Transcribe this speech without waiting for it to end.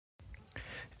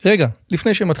רגע,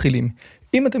 לפני שמתחילים,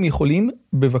 אם אתם יכולים,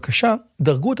 בבקשה,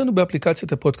 דרגו אותנו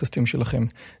באפליקציית הפודקאסטים שלכם.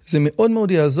 זה מאוד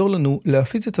מאוד יעזור לנו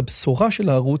להפיץ את הבשורה של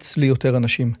הערוץ ליותר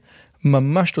אנשים.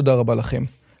 ממש תודה רבה לכם.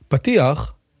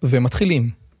 פתיח ומתחילים.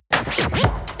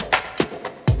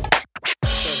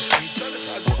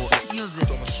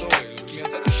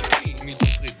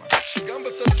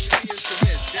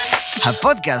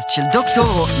 הפודקאסט של דוקטור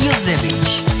רועי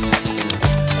יוזביץ'.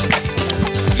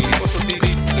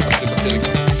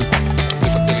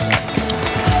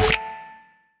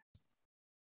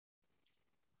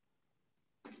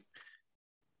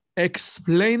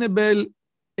 Explainable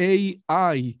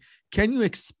AI. Can you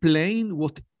explain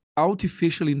what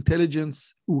artificial intelligence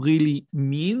really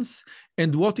means?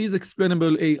 And what is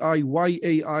explainable AI? Why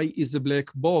AI is a black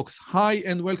box? Hi,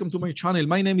 and welcome to my channel.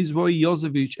 My name is Roy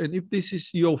Yozevich, and if this is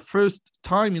your first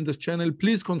time in the channel,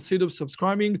 please consider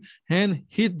subscribing and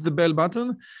hit the bell button.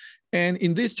 And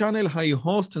in this channel, I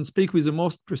host and speak with the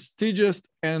most prestigious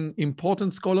and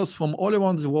important scholars from all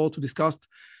around the world to discuss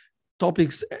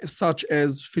topics such as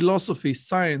philosophy,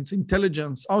 science,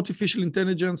 intelligence, artificial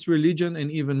intelligence, religion, and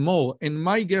even more. And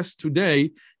my guest today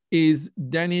is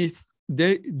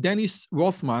Dennis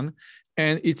Rothman,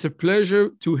 and it's a pleasure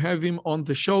to have him on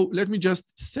the show. Let me just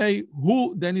say who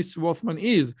Dennis Rothman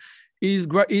is.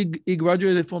 He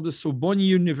graduated from the Sorbonne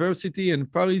University and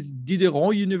Paris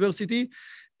Diderot University.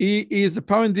 He is a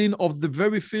pioneer of the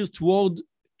very first word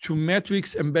to matrix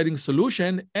embedding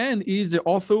solution, and is the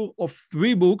author of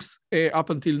 3 books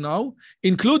up until now,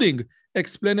 including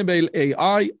Explainable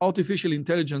AI, Artificial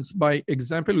Intelligence by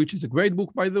Example, which is a great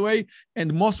book, by the way,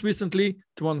 and most recently,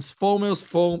 Transformers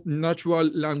for Natural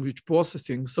Language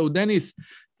Processing. So, Dennis,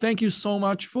 thank you so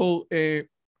much for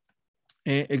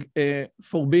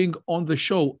being on the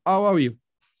show. How are you?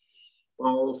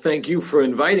 Well, thank you for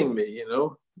inviting me.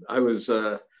 I was...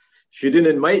 If you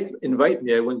didn't invite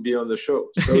me, I wouldn't be on the show.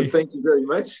 So thank you very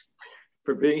much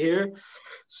for being here.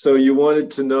 So you wanted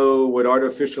to know what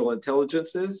artificial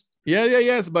intelligence is?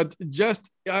 Yes. But just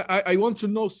I want to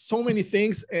know so many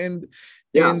things, and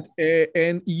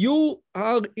you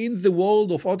are in the world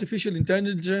of artificial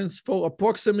intelligence for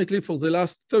approximately for the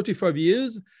last 35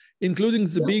 years, including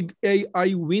the big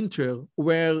AI winter,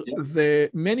 where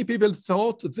many people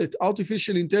thought that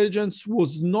artificial intelligence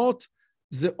was not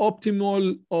the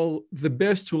optimal or the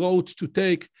best route to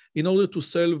take in order to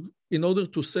solve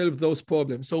those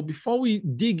problems. So before we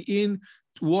dig in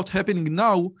to what's happening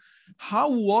now, how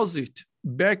was it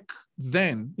back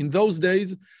then, in those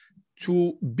days,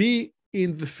 to be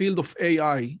in the field of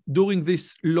AI during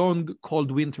this long,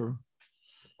 cold winter?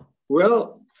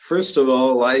 Well, first of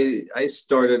all, I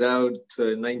started out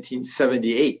in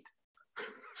 1978,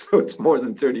 so it's more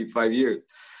than 35 years.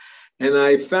 And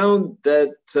I found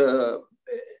that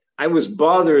I was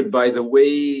bothered by the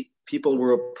way people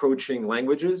were approaching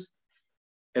languages.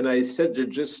 And I said, there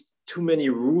are just too many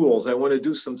rules. I want to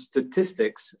do some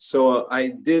statistics. So I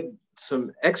did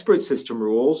some expert system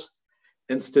rules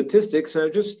and statistics.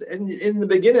 And in the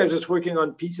beginning, I was just working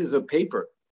on pieces of paper.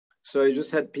 So I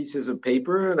just had pieces of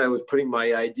paper and I was putting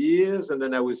my ideas, and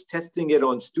then I was testing it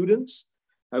on students.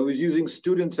 I was using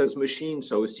students as machines.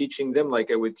 So I was teaching them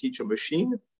like I would teach a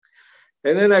machine.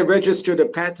 And then I registered a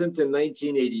patent in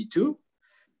 1982.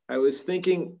 I was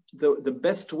thinking the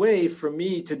best way for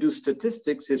me to do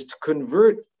statistics is to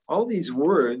convert all these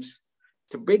words,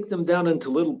 to break them down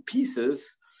into little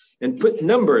pieces and put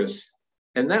numbers.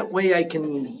 And that way I can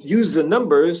use the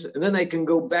numbers, and then I can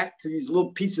go back to these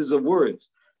little pieces of words.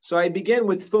 So I began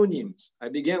with phonemes. I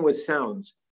began with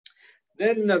sounds.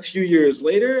 Then a few years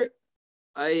later,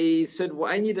 I said, well,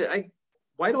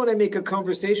 why don't I make a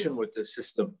conversation with this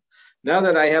system? Now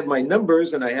that I have my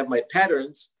numbers and I have my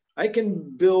patterns, I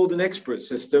can build an expert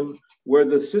system where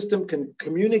the system can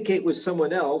communicate with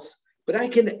someone else, but I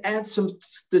can add some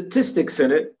statistics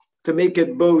in it to make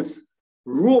it both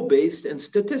rule-based and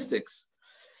statistics.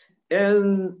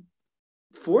 And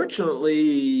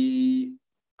fortunately,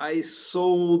 I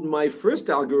sold my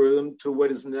first algorithm to what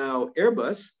is now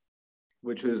Airbus,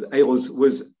 which was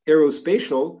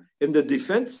aerospatial in the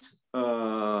defense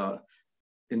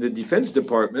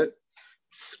department,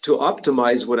 to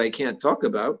optimize what I can't talk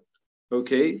about.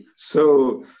 Okay,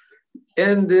 so,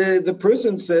 and the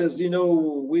person says,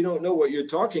 we don't know what you're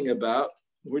talking about.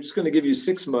 We're just going to give you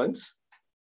 6 months.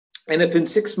 And if in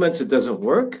 6 months it doesn't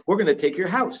work, we're going to take your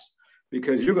house,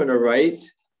 because you're going to write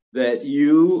that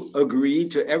you agree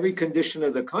to every condition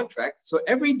of the contract. So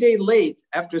every day late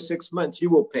after 6 months, you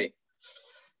will pay.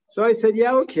 So I said,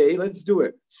 yeah, okay, let's do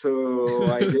it.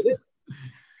 So I did it.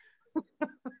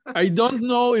 I don't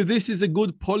know if this is a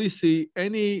good policy.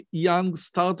 Any young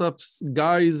startups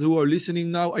guys who are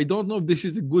listening now, I don't know if this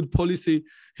is a good policy,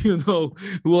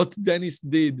 what Dennis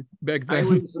did back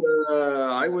then.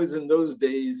 I was in those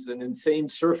days an insane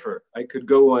surfer. I could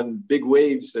go on big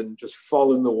waves and just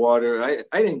fall in the water.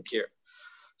 I didn't care.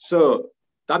 So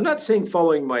I'm not saying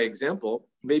following my example.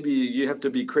 Maybe you have to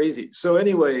be crazy. So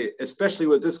anyway, especially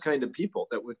with this kind of people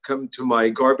that would come to my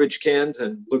garbage cans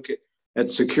and look at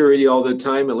security all the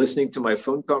time and listening to my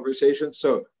phone conversations.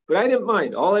 So, but I didn't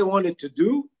mind. All I wanted to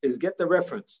do is get the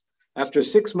reference. After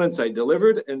 6 months, I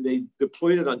delivered and they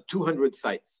deployed it on 200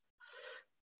 sites.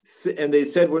 And they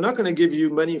said, we're not going to give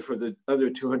you money for the other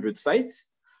 200 sites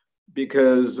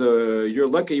because you're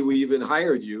lucky we even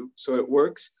hired you. So it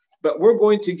works. But we're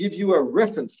going to give you a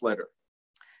reference letter.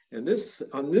 And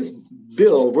on this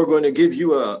bill, we're going to give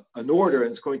you an order,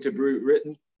 and it's going to be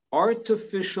written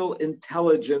artificial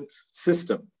intelligence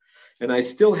system. And I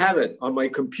still have it on my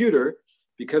computer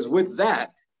because with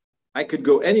that, I could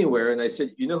go anywhere. And I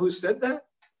said, you know who said that?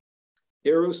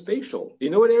 Aerospatial.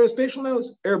 You know what Aerospatial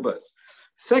knows? Airbus.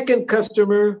 Second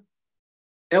customer,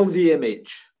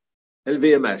 LVMH.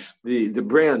 LVMH, the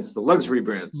brands, the luxury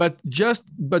brands. But just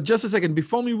a second,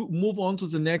 before we move on to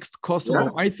the next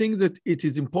customer, I think that it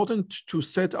is important to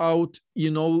set out,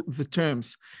 the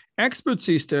terms. Expert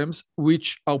systems,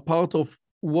 which are part of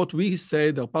what we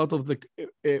said, are part of the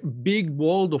big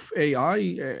world of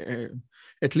AI,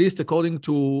 at least according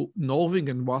to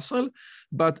Norvig and Wassel,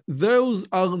 but those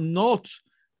are not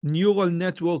neural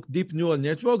network, deep neural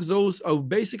networks. Those are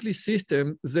basically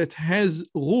systems that has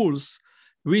rules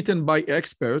written by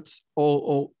experts,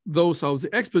 or those are the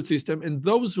expert system, and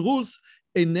those rules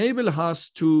enable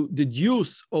us to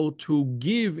deduce or to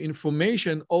give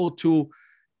information or to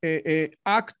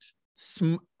act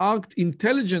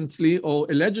intelligently or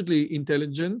allegedly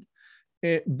intelligent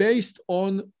based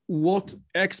on what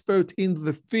expert in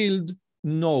the field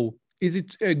know. Is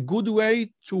it a good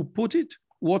way to put it,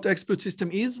 what expert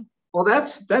system is? Well,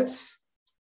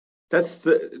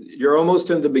 you're almost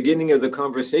in the beginning of the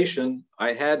conversation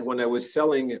I had when I was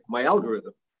selling my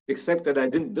algorithm, except that I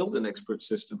didn't build an expert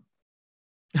system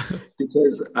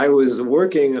because I was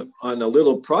working on a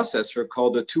little processor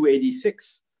called a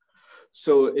 286.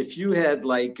 So if you had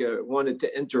wanted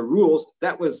to enter rules,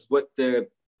 that was what they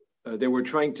were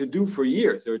trying to do for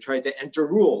years. They were trying to enter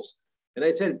rules. And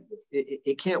I said,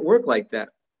 it can't work like that.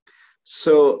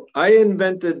 So I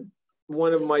invented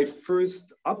one of my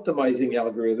first optimizing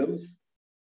algorithms.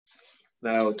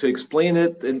 Now, to explain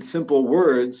it in simple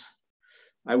words,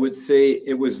 I would say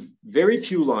it was very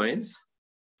few lines,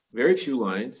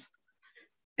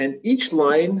 and each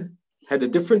line had a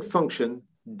different function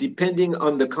depending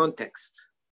on the context.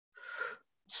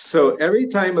 So every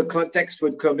time a context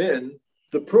would come in,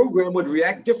 the program would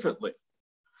react differently.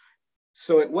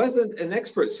 So it wasn't an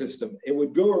expert system. It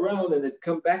would go around and it'd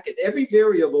come back, and every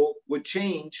variable would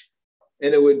change.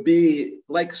 And it would be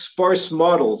like sparse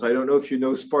models. I don't know if you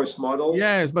know sparse models.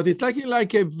 Yes, but it's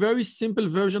like a very simple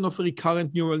version of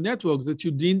recurrent neural networks that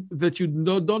you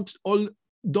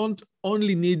don't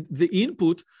only need the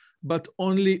input, but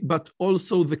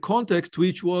also the context,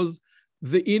 which was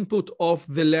the input of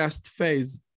the last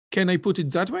phase. Can I put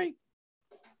it that way?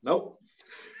 No.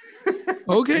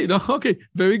 Okay. No. Okay.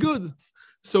 Very good.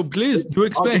 So please do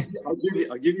explain. I'll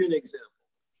give you an example.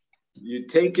 You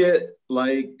take it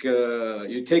like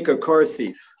you take a car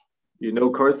thief. You know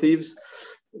car thieves?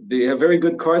 They have very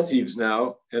good car thieves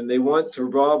now, and they want to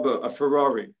rob a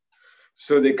Ferrari.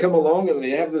 So they come along and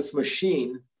they have this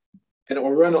machine, and it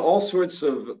will run all sorts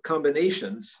of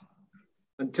combinations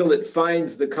until it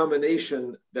finds the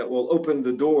combination that will open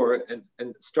the door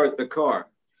and start the car.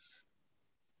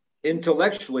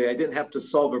 Intellectually, I didn't have to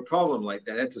solve a problem like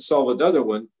that. I had to solve another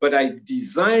one, but I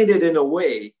designed it in a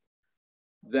way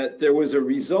that there was a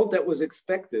result that was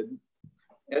expected,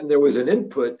 and there was an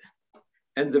input,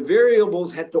 and the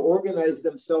variables had to organize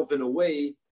themselves in a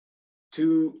way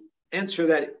to answer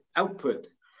that output.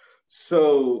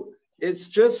 So it's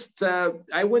just,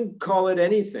 I wouldn't call it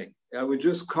anything. I would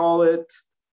just call it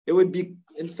would be,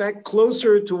 in fact,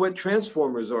 closer to what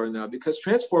transformers are now, because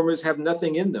transformers have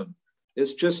nothing in them.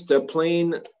 It's just a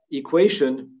plain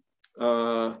equation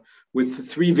with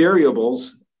 3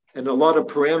 variables and a lot of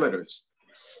parameters.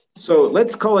 So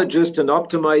let's call it just an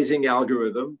optimizing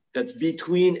algorithm that's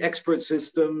between expert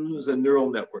systems and neural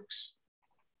networks.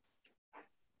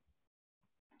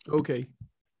 Okay.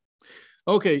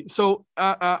 So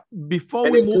before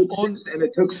we move on. And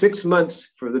it took 6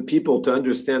 months for the people to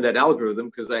understand that algorithm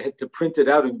because I had to print it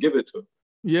out and give it to them.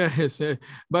 Yes,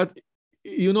 but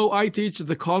I teach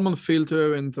the Kalman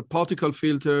filter and the particle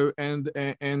filter,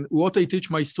 and what I teach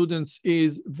my students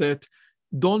is that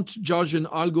don't judge an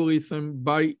algorithm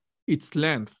by its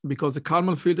length, because the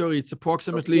Kalman filter, it's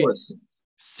approximately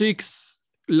 6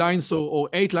 lines or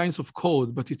 8 lines of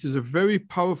code, but it is a very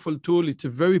powerful tool. It's a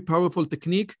very powerful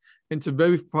technique, and it's a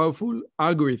very powerful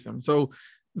algorithm. So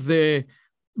the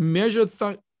measure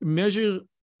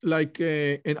like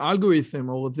an algorithm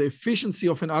or the efficiency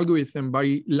of an algorithm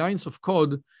by lines of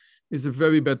code is a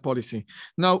very bad policy.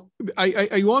 Now,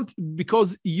 I want,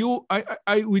 because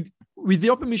with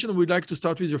your permission, we'd like to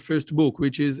start with your first book,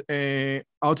 which is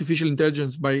Artificial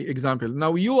Intelligence by Example.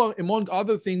 Now, you are, among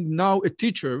other things, now a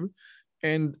teacher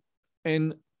and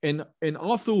an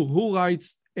author who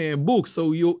writes a book.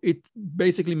 So it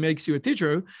basically makes you a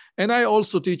teacher. And I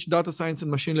also teach data science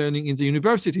and machine learning in the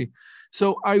university.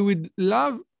 So I would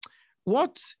love,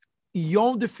 what's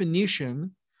your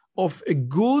definition of a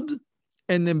good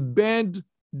and a bad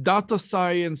data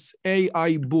science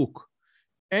AI book?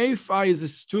 If I, as a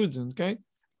student, okay,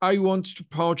 I want to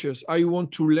purchase, I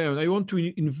want to learn, I want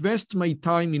to invest my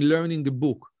time in learning a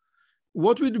book,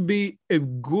 what would be a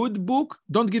good book?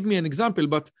 Don't give me an example,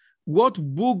 but what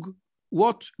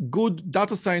good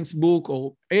data science book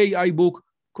or AI book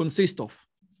consists of?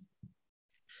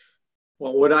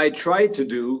 Well, what I try to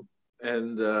do,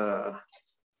 and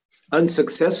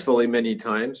unsuccessfully many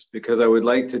times, because I would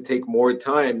like to take more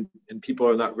time and people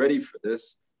are not ready for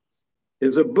this,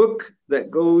 is a book that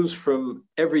goes from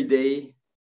everyday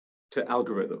to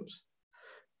algorithms.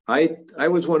 I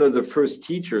was one of the first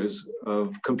teachers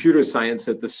of computer science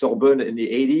at the Sorbonne in the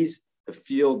 80s. The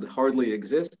field hardly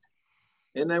exists.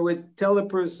 And I would tell a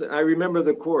person, I remember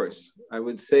the course, I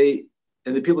would say,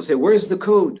 and the people say, where's the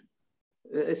code?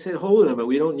 I said, hold on a minute,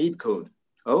 we don't need code.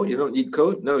 Oh, you don't need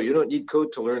code? No, you don't need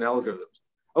code to learn algorithms.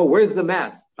 Oh, where's the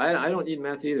math? I don't need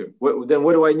math either. Then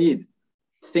what do I need?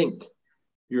 Think.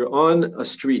 You're on a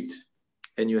street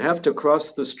and you have to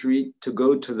cross the street to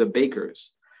go to the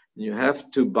baker's. And you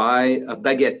have to buy a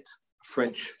baguette,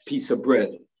 French piece of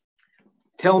bread.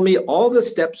 Tell me all the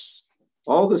steps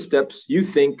you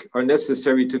think are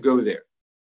necessary to go there.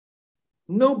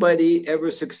 Nobody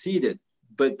ever succeeded,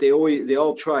 but they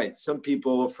all tried. Some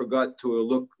people forgot to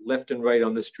look left and right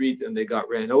on the street and they got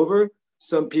ran over.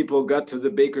 Some people got to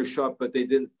the baker's shop, but they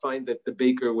didn't find that the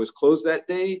baker was closed that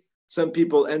day. Some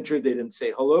people entered, they didn't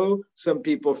say hello. Some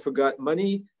people forgot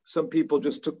money. Some people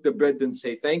just took the bread, didn't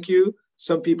say thank you.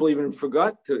 Some people even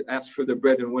forgot to ask for the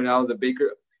bread and went out of the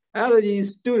baker. Out of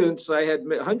these students, I had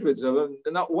hundreds of them,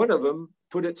 and not one of them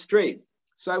put it straight.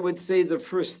 So I would say the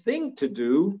first thing to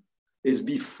do is,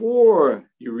 before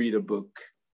you read a book,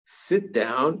 sit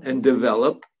down and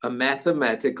develop a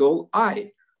mathematical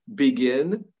eye.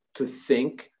 Begin to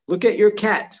think. Look at your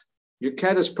cat. Your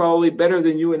cat is probably better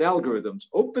than you in algorithms.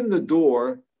 Open the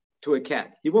door to a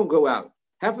cat. He won't go out.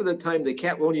 Half of the time, the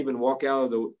cat won't even walk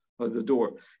out of the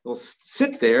door. It'll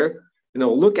sit there and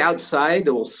it'll look outside.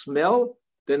 It will smell.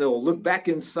 Then it'll look back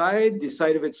inside,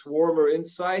 decide if it's warmer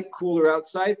inside, cooler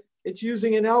outside. It's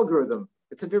using an algorithm.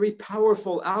 It's a very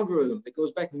powerful algorithm that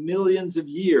goes back millions of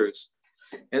years.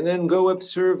 And then go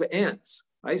observe ants.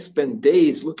 I spend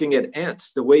days looking at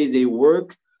ants, the way they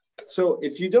work. So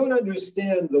if you don't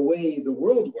understand the way the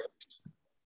world works,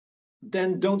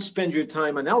 then don't spend your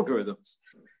time on algorithms.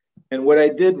 And what I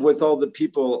did with all the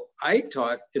people I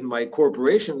taught in my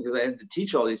corporation, because I had to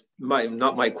teach all these,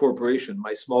 not my corporation,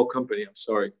 my small company, I'm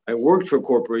sorry. I worked for a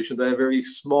corporation, but I had a very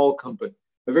small company,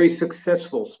 a very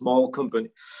successful small company.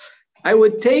 I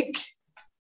would take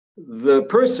the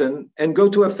person and go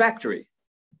to a factory.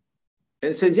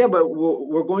 And it says, yeah, but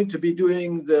we're going to be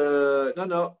doing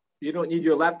no, you don't need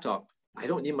your laptop. I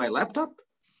don't need my laptop?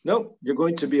 No, you're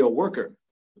going to be a worker.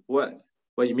 What?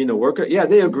 What, you mean a worker? Yeah,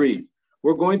 they agreed.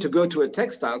 We're going to go to a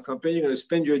textile company. You're going to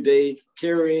spend your day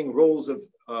carrying rolls of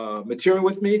material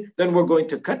with me. Then we're going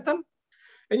to cut them.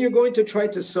 And you're going to try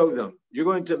to sew them. You're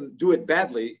going to do it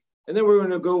badly. And then we're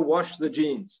going to go wash the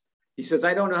jeans. He says,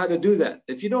 I don't know how to do that.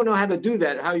 If you don't know how to do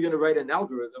that, how are you going to write an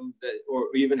algorithm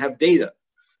or even have data?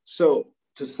 So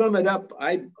to sum it up,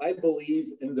 I believe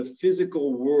in the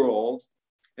physical world.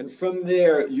 And from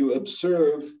there, you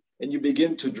observe and you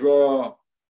begin to draw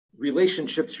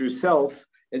relationships yourself.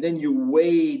 And then you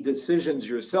weigh decisions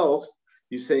yourself.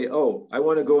 You say, oh, I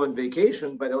want to go on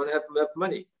vacation, but I don't have enough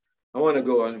money. I want to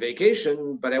go on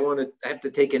vacation, but I have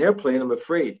to take an airplane. I'm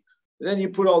afraid. And then you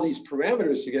put all these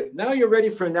parameters together. Now you're ready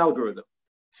for an algorithm.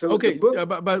 So okay, book,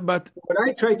 but what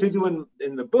I try to do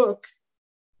in the book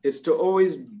is to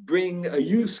always bring a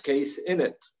use case in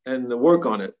it and work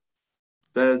on it.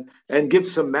 And give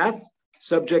some math,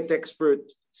 subject expert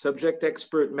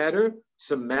matter,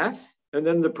 some math, and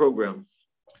then the program.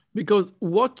 Because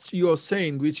what you're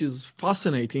saying, which is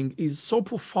fascinating, is so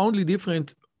profoundly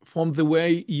different from the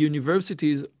way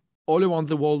universities all around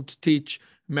the world teach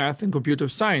math and computer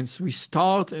science. We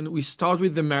start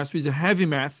with the math, with the heavy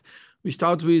math. We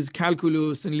start with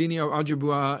calculus and linear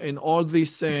algebra and all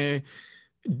this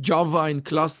Java and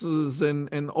classes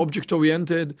and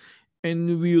object-oriented.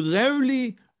 And we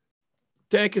rarely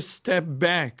take a step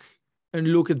back and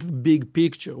look at the big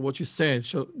picture, what you said.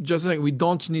 So just like we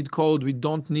don't need code, we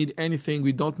don't need anything,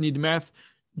 we don't need math,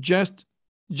 just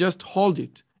hold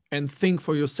it and think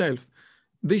for yourself.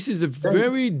 This is a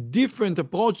very different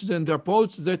approach than the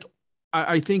approach that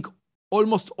I think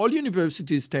almost all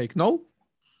universities take, no?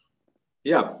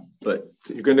 Yeah, but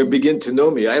you're going to begin to know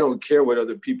me. I don't care what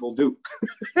other people do.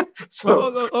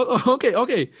 Okay.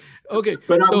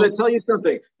 But I'm going to tell you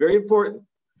something very important.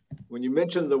 When you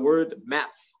mentioned the word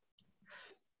math,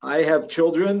 I have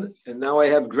children and now I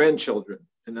have grandchildren,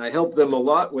 and I help them a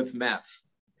lot with math.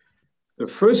 The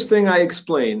first thing I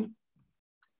explain,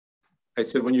 I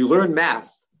said, when you learn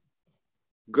math,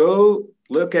 go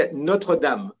look at Notre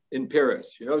Dame in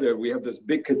Paris. You know, there we have this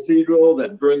big cathedral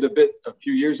that burned a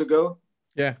few years ago.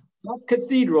 Yeah. That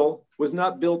cathedral was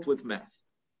not built with math.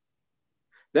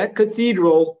 That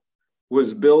cathedral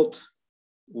was built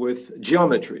with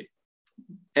geometry.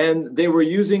 And they were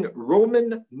using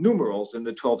Roman numerals in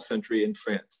the 12th century in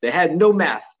France. They had no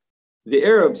math. The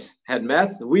Arabs had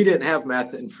math. We didn't have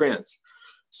math in France.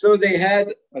 So they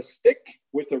had a stick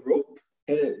with a rope,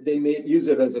 and they use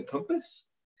it as a compass.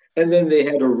 And then they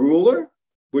had a ruler,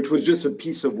 which was just a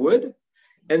piece of wood.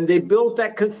 And they built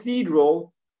that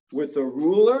cathedral with a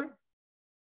ruler,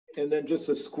 and then just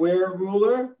a square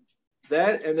ruler,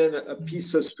 and then a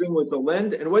piece of string with a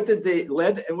lead. And what did they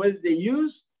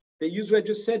use? They use what I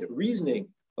just said, reasoning.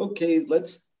 Okay,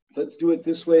 let's do it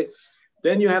this way.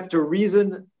 Then you have to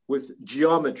reason with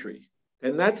geometry.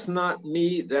 And that's not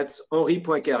me, that's Henri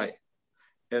Poincaré.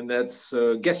 And that's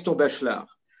Gaston Bachelard.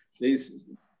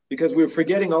 Because we're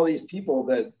forgetting all these people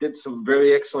that did some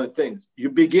very excellent things. You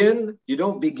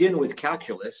don't begin with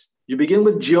calculus, you begin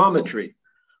with geometry.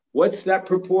 What's that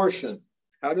proportion?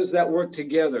 How does that work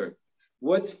together?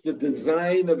 What's the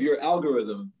design of your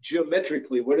algorithm?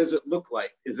 Geometrically, what does it look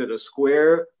like? Is it a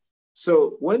square?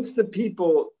 So once the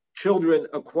children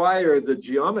acquire the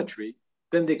geometry,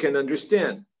 then they can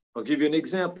understand. I'll give you an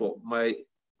example. My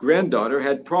granddaughter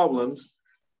had problems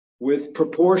with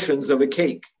proportions of a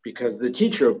cake because the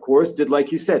teacher, of course, did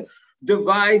like you said,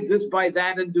 divide this by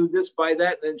that and do this by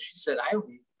that. And she said,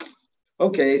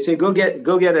 okay, so go get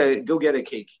a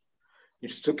cake.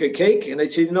 And she took a cake and I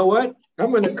said, you know what?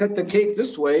 I'm going to cut the cake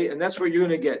this way, and that's what you're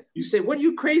going to get. You say, what are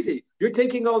you crazy? You're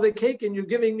taking all the cake and you're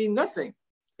giving me nothing.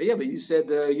 Yeah, but you said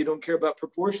you don't care about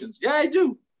proportions. Yeah, I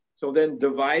do. So then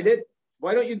divide it.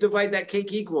 Why don't you divide that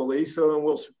cake equally?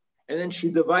 And then she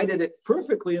divided it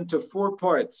perfectly into 4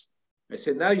 parts. I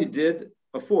said, now you did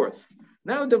a 4th.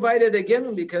 Now divide it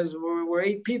again because we're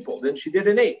 8 people. Then she did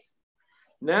an 8th.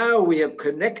 Now we have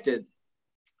connected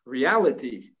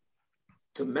reality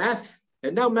to math,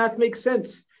 and now math makes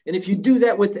sense. And if you do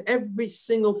that with every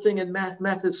single thing in math,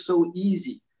 math is so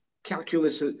easy.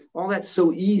 Calculus, all that's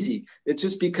so easy. It's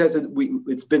just because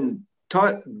it's been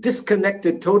taught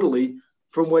disconnected totally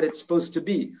from what it's supposed to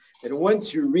be. And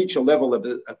once you reach a level of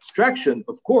abstraction,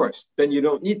 of course, then you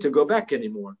don't need to go back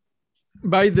anymore.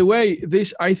 By the way,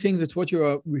 I think that what you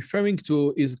are referring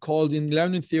to is called in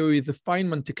learning theory the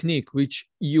Feynman technique, which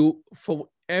for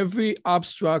every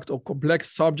abstract or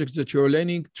complex subject that you're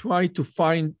learning, try to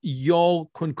find your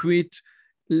concrete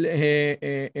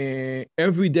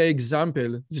everyday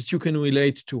example that you can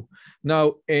relate to.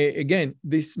 Now, again,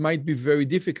 this might be very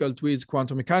difficult with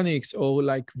quantum mechanics or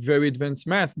like very advanced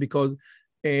math because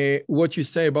what you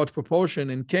say about proportion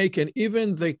and cake and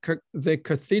even the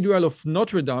Cathedral of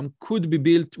Notre Dame could be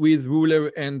built with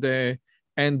ruler and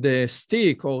a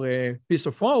stick or a piece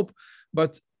of rope,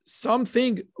 but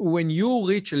something when you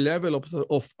reach a level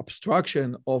of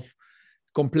abstraction, of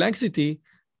complexity,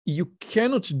 you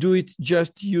cannot do it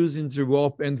just using the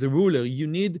rope and the ruler. You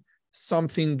need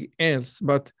something else.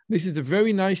 But this is a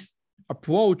very nice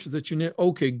approach that you need,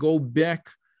 okay, go back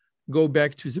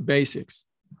to the basics.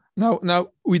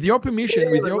 Now, with your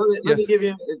permission,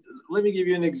 let me give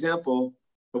you an example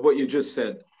of what you just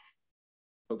said.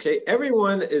 Okay,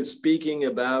 everyone is speaking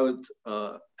about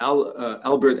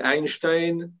Albert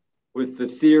Einstein with the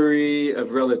theory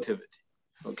of relativity.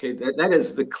 Okay, that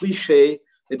is the cliche.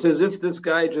 It's as if this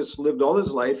guy just lived all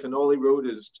his life and all he wrote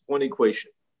is one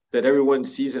equation that everyone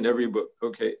sees in every book.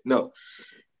 Okay, no.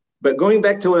 But going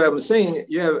back to what I was saying,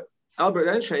 you have Albert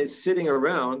Einstein sitting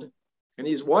around and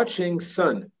he's watching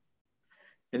sun.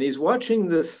 and he's watching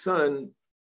the sun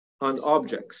on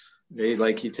objects. Okay?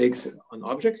 Like he takes it on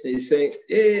objects and he's saying,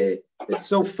 it's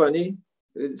so funny.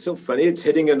 It's so funny. It's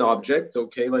hitting an object.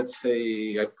 Okay, let's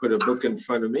say I put a book in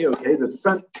front of me. Okay, the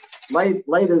sun light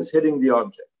is hitting the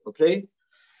object. Okay,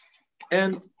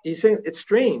 and he's saying it's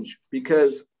strange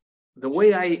because the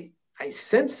way I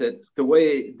sense it, the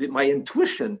way my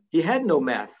intuition, he had no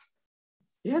math.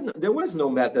 There was no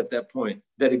math at that point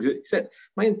that existed.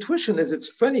 My intuition is it's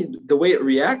funny the way it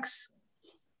reacts.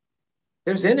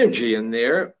 There's energy in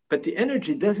there, but the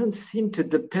energy doesn't seem to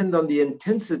depend on the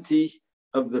intensity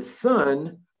of the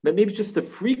sun, but maybe just the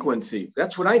frequency.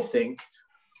 That's what I think.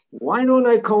 Why don't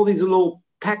I call these little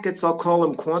packets, I'll call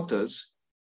them quantas,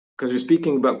 because you're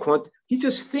speaking about quant. He's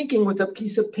just thinking with a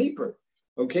piece of paper,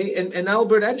 okay? And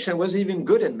Albert Einstein wasn't even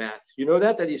good in math. You know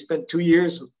that he spent 2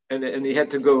 years and he had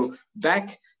to go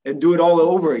back and do it all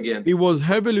over again. He was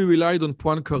heavily relied on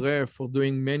Poincaré for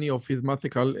doing many of his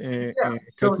mathematical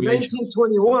calculations. So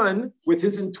in 1921, with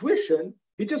his intuition,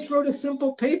 he just wrote a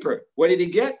simple paper. What did he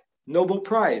get? Nobel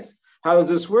Prize. How does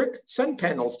this work? Sun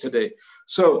panels today.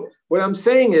 So what I'm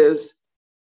saying is,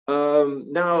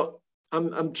 now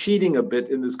I'm cheating a bit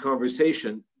in this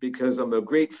conversation because I'm a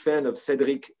great fan of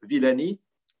Cédric Villani,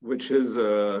 which is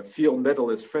a field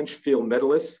medalist, French field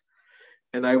medalist.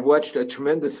 And I watched a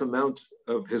tremendous amount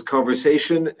of his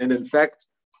conversation. And in fact,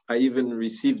 I even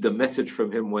received a message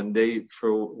from him one day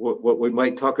for what we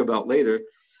might talk about later.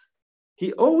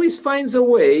 He always finds a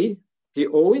way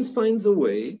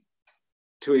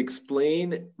to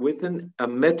explain within a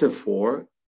metaphor,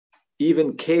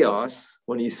 even chaos,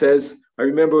 when he says, I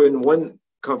remember in one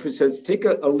conference, he says, take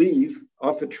a leaf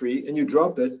off a tree and you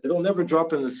drop it, it'll never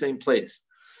drop in the same place.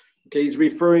 Okay, he's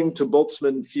referring to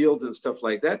Boltzmann fields and stuff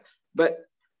like that. But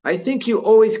I think you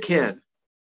always can.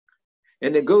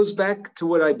 And it goes back to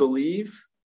what I believe,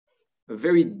 a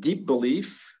very deep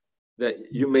belief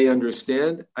that you may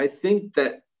understand. I think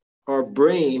that our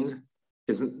brain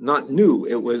is not new.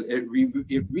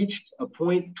 It reached a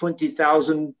point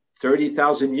 20,000,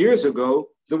 30,000 years ago,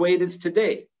 the way it is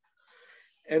today.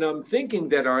 And I'm thinking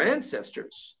that our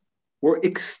ancestors were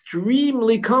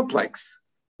extremely complex.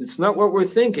 It's not what we're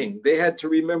thinking. They had to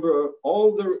remember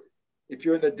if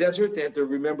you're in the desert, they had to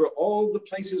remember all the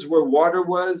places where water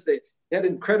was. They had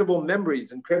incredible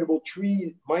memories, incredible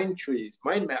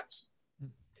mind maps.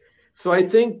 So I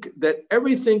think that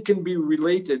everything can be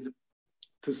related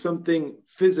to something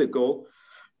physical.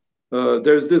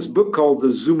 There's this book called The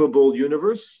Zoomable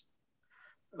Universe,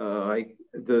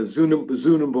 the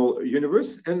Zoomable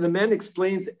Universe, and the man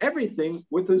explains everything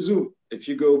with a zoom. If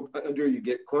you go under, you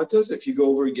get quantas. If you go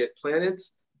over, you get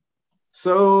planets.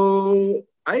 So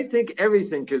I think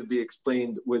everything can be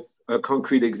explained with a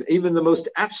concrete, even the most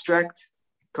abstract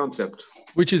concept.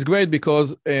 Which is great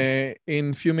because in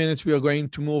a few minutes we are going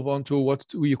to move on to what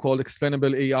we call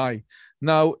explainable AI.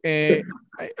 Now,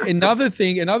 another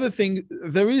thing,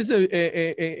 there is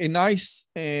a nice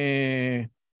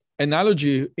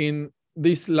analogy in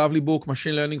this lovely book,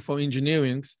 Machine Learning for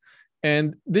Engineering,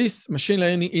 and this machine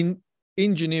learning in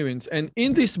engineering. And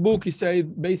in this book, he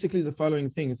said basically the following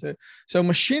things. So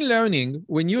machine learning,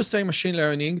 when you say machine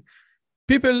learning,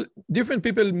 different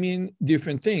people mean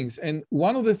different things. And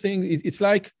one of the things, it's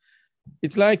like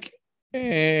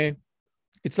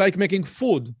making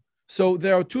food. So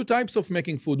there are two types of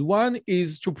making food. One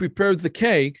is to prepare the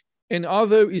cake, and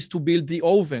other is to build the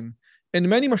oven. And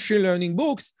many machine learning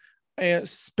books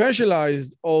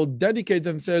specialized or dedicate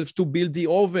themselves to build the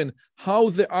oven, how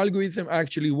the algorithm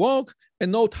actually work,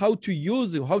 and not how to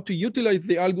use it, how to utilize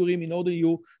the algorithm in order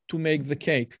to make the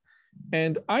cake.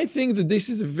 And I think that this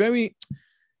is a very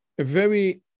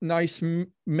nice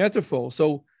metaphor.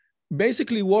 So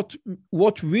basically what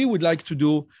we would like to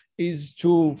do is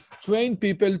to train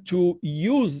people to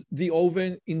use the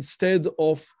oven instead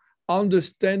of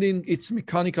understanding its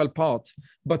mechanical parts.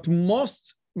 But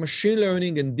most machine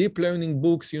learning and deep learning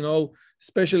books,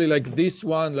 especially like this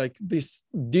one, like this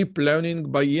Deep Learning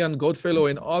by Ian Godfellow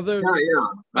and others,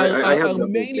 are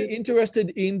mainly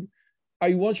interested in,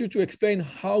 I want you to explain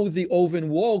how the oven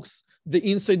works, the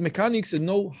inside mechanics, and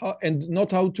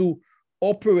not how to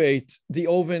operate the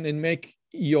oven and make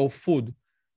your food.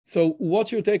 So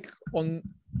what's your take on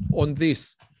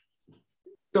this?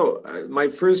 So my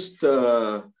first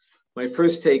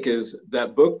take is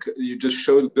that book you just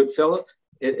showed, Goodfellow.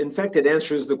 In fact, it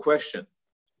answers the question.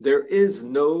 There is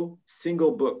no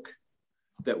single book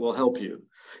that will help you.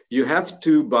 You have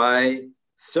to buy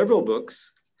several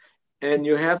books, and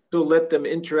you have to let them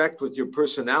interact with your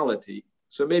personality.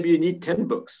 So maybe you need 10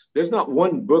 books. There's not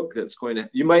one book that's going to,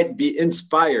 you might be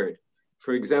inspired.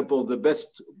 For example, the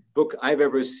best book I've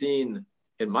ever seen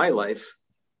in my life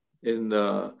in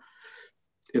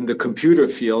the computer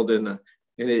field, and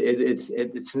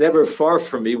it's never far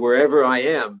from me. Wherever I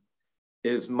am,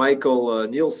 is Michael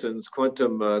Nielsen's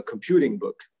quantum computing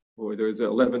book, or there's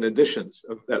 11 editions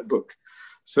of that book.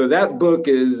 So that book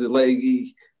is like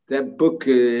that book.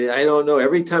 I don't know.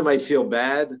 Every time I feel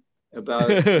bad about,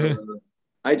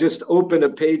 I just open a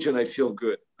page and I feel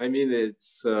good. I mean,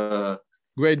 it's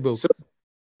great book. So,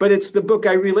 but it's the book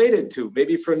I related to.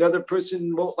 Maybe for another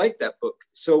person won't like that book.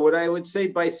 So what I would say,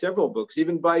 buy several books,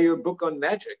 even buy your book on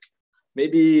magic.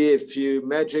 Maybe if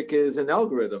magic is an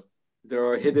algorithm, there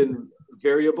are hidden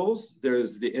variables.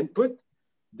 There's the input.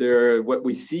 There, what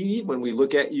we see when we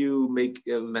look at you make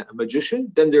a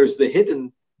magician. Then there's the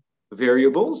hidden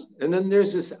variables. And then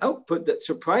there's this output that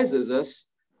surprises us.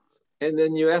 And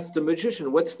then you ask the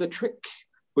magician, what's the trick?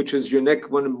 Which is your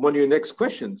one of your next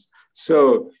questions.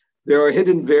 So there are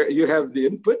you have the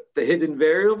input, the hidden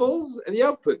variables, and the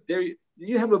output. There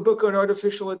you have a book on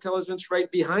artificial intelligence right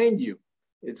behind you.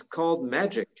 It's called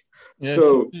Magic. Yes,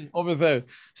 so over there.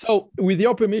 So with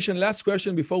your permission, last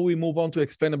question before we move on to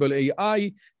Explainable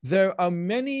AI. There are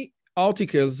many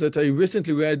articles that I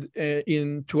recently read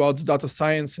towards data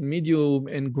science and Medium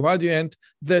and Gradient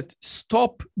that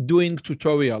stop doing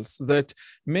tutorials, that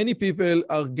many people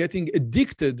are getting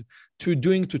addicted to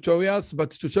doing tutorials, but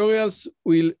tutorials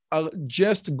are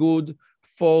just good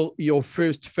for your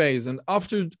first phase. And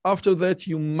after that,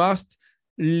 you must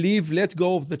let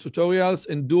go of the tutorials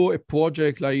and do a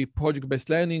project like project-based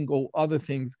learning or other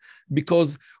things.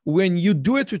 Because when you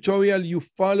do a tutorial, you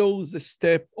follow the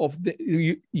step of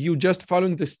you just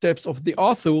following the steps of the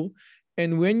author.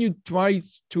 And when you try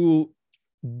to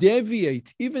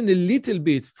deviate even a little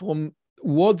bit from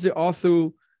what the author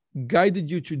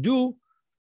guided you to do,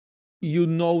 you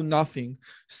know nothing.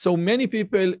 So many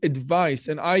people advise,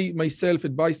 and I myself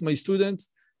advise my students,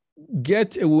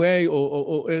 get away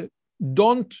or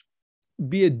don't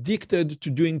be addicted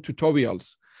to doing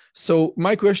tutorials. So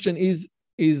my question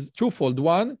is twofold.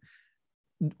 One,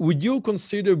 would you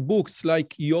consider books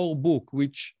like your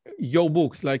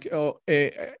books, like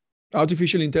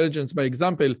artificial intelligence, by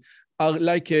example, are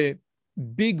like a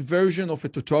big version of a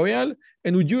tutorial?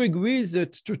 And would you agree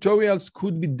that tutorials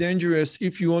could be dangerous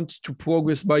if you want to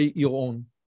progress by your own?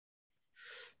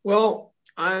 Well,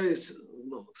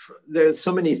 there's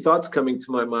so many thoughts coming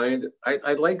to my mind.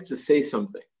 I'd like to say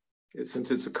something,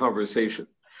 since it's a conversation.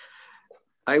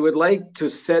 I would like to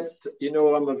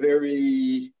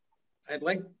I'd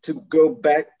like to go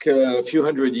back a few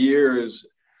hundred years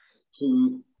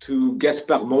to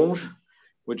Gaspard Monge,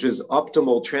 which is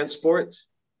optimal transport.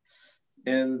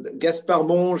 And Gaspard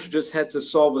Monge just had to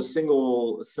solve a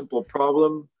simple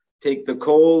problem, take the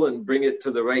coal and bring it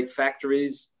to the right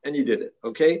factories, and he did it,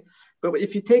 okay? But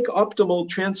if you take optimal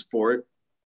transport,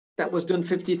 that was done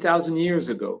 50,000 years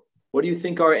ago. What do you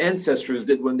think our ancestors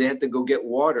did when they had to go get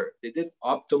water? They did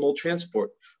optimal transport.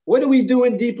 What do we do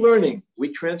in deep learning? We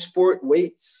transport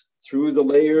weights through the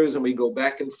layers and we go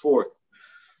back and forth.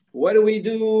 What do we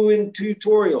do in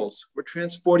tutorials? We're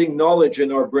transporting knowledge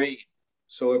in our brain.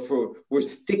 So if we're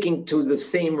sticking to the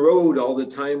same road all the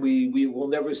time, we will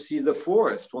never see the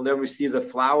forest. We'll never see the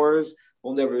flowers.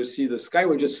 We'll never see the sky.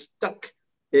 We're just stuck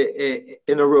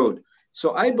in a road.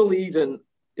 So I believe in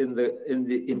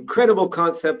the incredible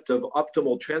concept of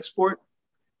optimal transport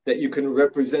that you can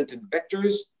represent in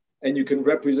vectors and you can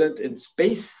represent in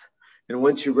space. And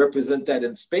once you represent that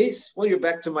in space, well, you're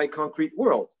back to my concrete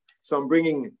world. So I'm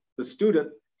bringing the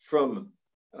student from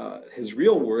his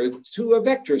real world to a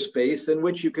vector space in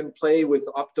which you can play with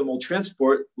optimal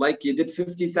transport like you did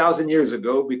 50,000 years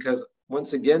ago, because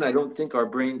once again, I don't think our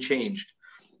brain changed.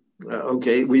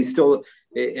 Okay, we still,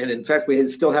 and in fact, we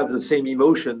still have the same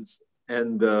emotions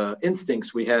and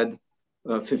instincts we had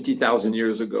 50,000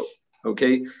 years ago.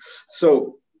 Okay,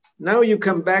 so now you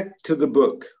come back to the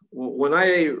book. When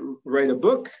I write a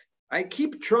book, I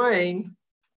keep trying.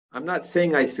 I'm not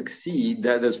saying I succeed,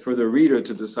 that is for the reader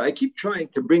to decide. I keep trying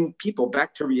to bring people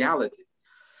back to reality.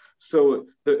 So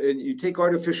you take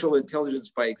artificial intelligence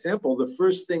by example, the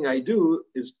first thing I do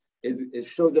is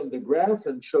show them the graph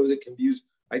and show it can be used.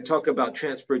 I talk about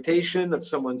transportation, of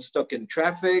someone stuck in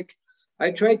traffic.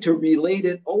 I try to relate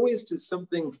it always to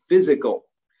something physical,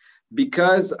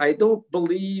 because I don't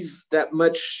believe that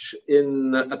much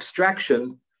in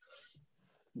abstraction,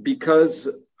 because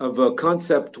of a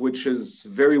concept which is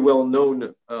very well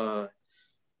known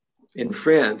in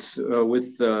France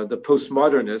with the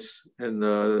postmodernists,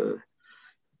 and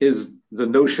is the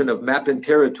notion of map and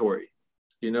territory.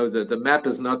 You know, that the map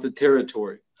is not the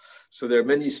territory. So there are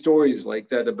many stories like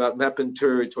that about map and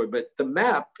territory, but the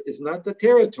map is not the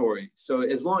territory. So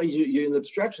as long as you're in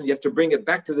abstraction, you have to bring it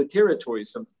back to the territory.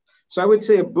 So I would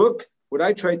say a book, what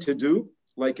I try to do,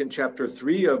 like in chapter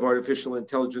 3 of Artificial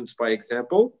Intelligence by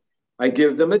Example, I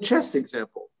give them a chess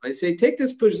example. I say, take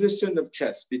this position of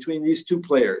chess between these two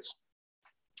players.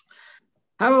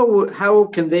 How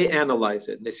can they analyze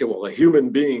it? And they say, well, a human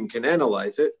being can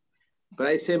analyze it. But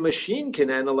I say a machine can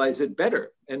analyze it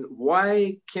better. And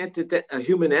why can't a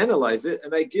human analyze it?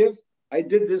 And I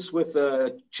did this with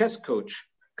a chess coach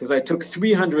because I took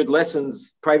 300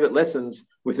 lessons, private lessons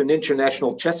with an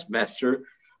international chess master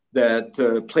that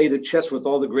played at chess with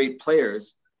all the great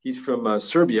players. He's from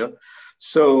Serbia.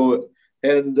 So,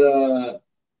 and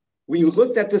we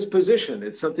looked at this position.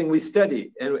 It's something we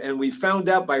study. And we found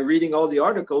out by reading all the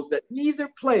articles that neither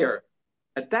player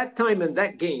at that time in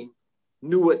that game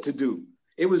knew what to do.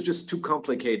 It was just too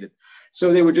complicated.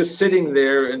 So they were just sitting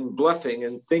there and bluffing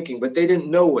and thinking, but they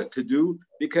didn't know what to do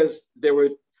because there were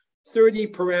 30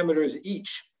 parameters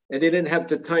each and they didn't have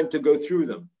the time to go through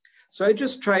them. So I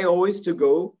just try always to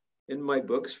go in my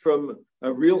books from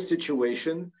a real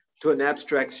situation to an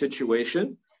abstract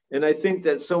situation. And I think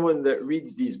that someone that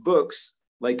reads these books,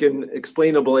 like in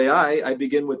Explainable AI, I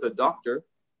begin with a doctor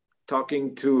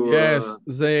talking to... Yes,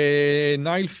 the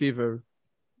Nile fever.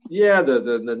 Yeah,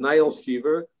 the Nile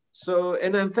fever. So,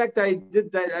 and in fact, I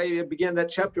did that. I began that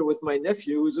chapter with my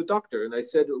nephew, who's a doctor. And I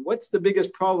said, what's the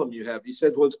biggest problem you have? He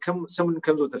said, well, someone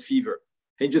comes with a fever.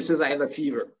 He just says, I have a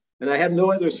fever. And I have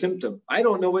no other symptom. I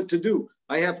don't know what to do.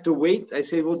 I have to wait. I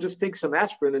say, well, just take some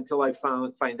aspirin until I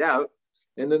find out.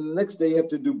 And then the next day you have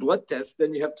to do blood tests.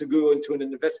 Then you have to go into an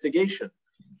investigation.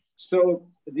 So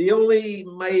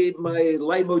my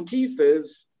leitmotif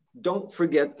is, don't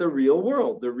forget the real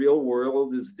world. The real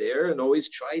world is there, and always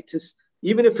try to,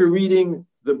 even if you're reading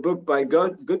the book by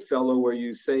Goodfellow where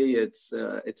you say it's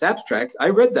abstract. I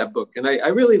read that book and I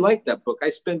really liked that book.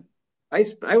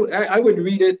 I would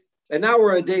read it an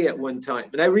hour a day at one time,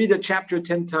 and I read a chapter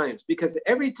 10 times because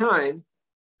every time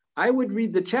I would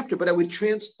read the chapter, but I would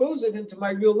transpose it into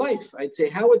my real life. I'd say,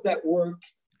 how would that work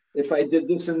if I did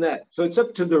this and that? So it's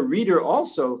up to the reader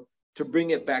also to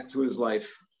bring it back to his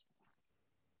life.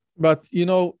 But,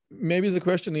 maybe the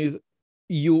question is,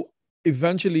 you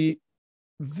eventually,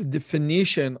 the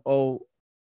definition or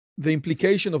the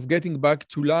implication of getting back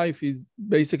to life is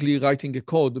basically writing a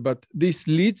code. But this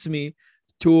leads me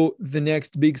to the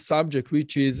next big subject,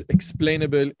 which is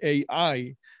explainable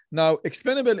AI. Now,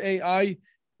 explainable AI,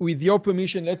 with your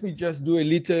permission, let me just do a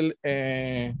little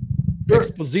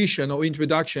exposition or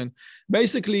introduction.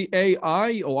 Basically,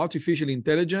 AI or artificial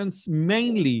intelligence,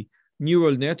 mainly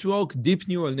neural network, deep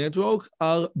neural network,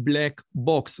 are black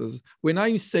boxes. When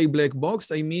I say black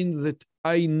box, I mean that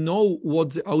I know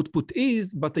what the output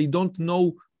is, but I don't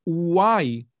know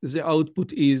why the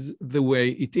output is the way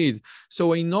it is.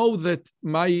 So I know that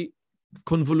my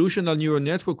convolutional neural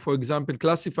network, for example,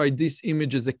 classified this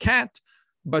image as a cat,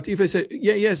 but if I say,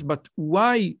 yes, but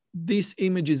why this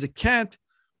image is a cat,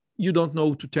 you don't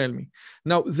know to tell me.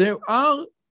 Now, there are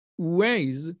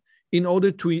ways in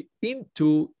order to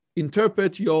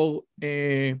interpret your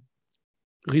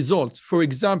results. For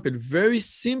example, very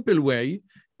simple way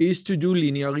is to do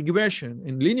linear regression.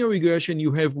 In linear regression,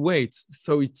 you have weights.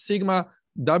 So it's sigma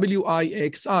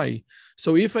WIXI.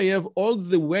 So if I have all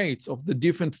the weights of the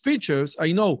different features,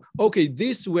 I know, okay,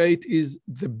 this weight is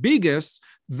the biggest,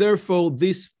 therefore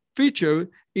this feature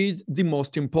is the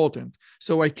most important.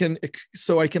 So I can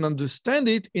understand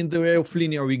it in the way of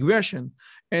linear regression,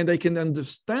 and I can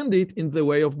understand it in the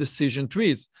way of decision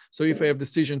trees. So if I have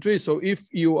decision trees, so if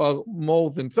you are more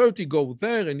than 30, go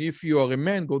there, and if you are a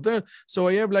man, go there. So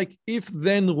I have like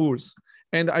if-then rules,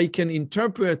 and I can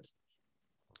interpret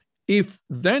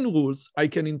if-then rules. I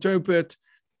can interpret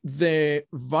the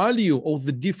value of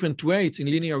the different weights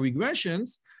in linear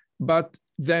regressions, but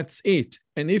that's it.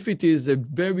 And if it is a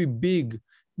very big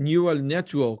neural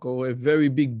network or a very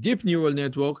big deep neural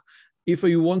network, if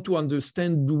I want to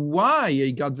understand why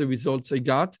I got the results I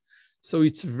got, so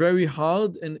it's very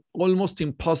hard and almost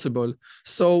impossible.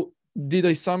 So did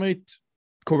I sum it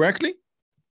correctly?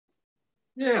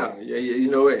 Yeah,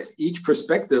 each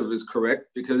perspective is correct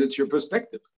because it's your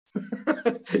perspective.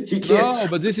 No,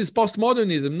 but this is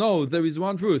postmodernism. No, there is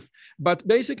one truth. But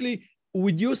basically,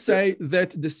 would you say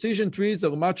that decision trees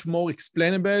are much more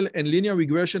explainable and linear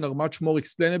regression are much more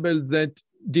explainable than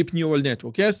deep neural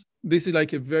network? Yes? This is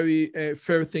like a very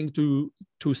fair thing to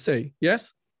say.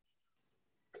 Yes?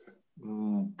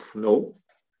 No.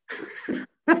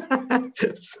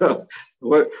 So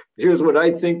here's what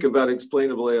I think about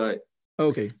explainable AI.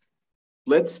 Okay.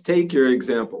 Let's take your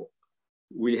example.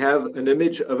 We have an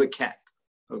image of a cat.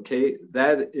 Okay,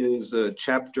 that is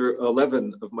chapter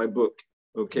 11 of my book.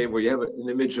 okay, where you have an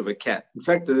image of a cat. In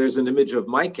fact, there's an image of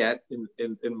my cat in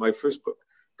my first book,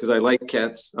 because I like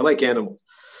cats, I like animals.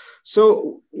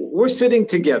 So we're sitting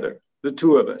together, the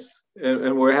two of us,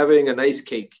 and we're having a nice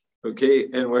cake, okay,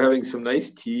 and we're having some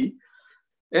nice tea,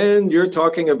 and you're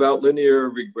talking about linear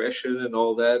regression and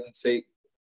all that, and say,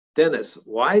 Dennis,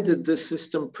 why did this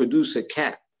system produce a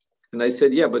cat? And I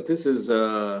said, yeah, but this is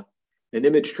an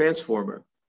image transformer.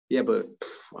 Yeah, but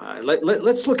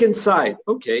let's look inside.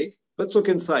 Okay, let's look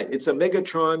inside. It's a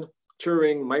Megatron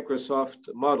Turing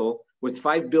Microsoft model with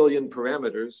 5 billion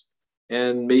parameters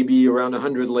and maybe around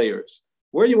 100 layers.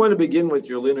 Where do you want to begin with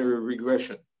your linear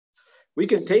regression? We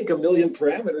can take 1 million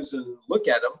parameters and look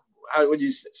at them. How would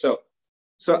you say?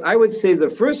 So I would say the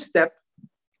first step,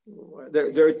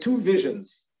 there are two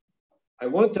visions. I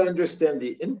want to understand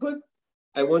the input.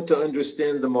 I want to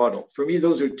understand the model. For me,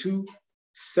 those are two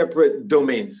separate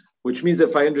domains, which means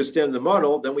if I understand the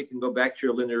model, then we can go back to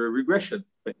your linear regression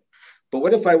thing. But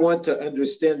what if I want to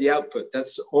understand the output?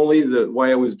 That's only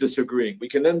why I was disagreeing. We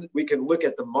can look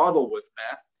at the model with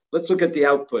math. Let's look at the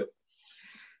output.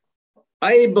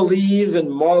 I believe in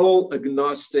model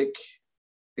agnostic,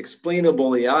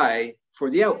 explainable AI for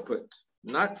the output,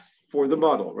 not for the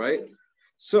model, right?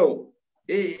 So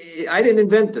I didn't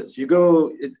invent this.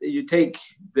 You take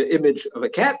the image of a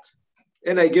cat,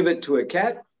 and I give it to a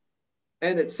cat,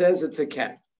 and it says it's a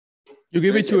cat. You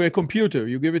give it to a computer.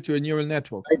 You give it to a neural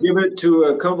network. I give it to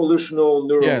a convolutional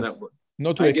neural network.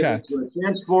 Not to a cat. I give it to a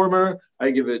transformer.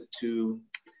 I give it to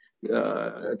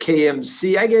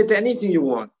KMC. I get it to anything you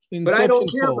want. But I don't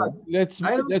care about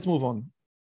it. Let's move on.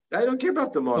 I don't care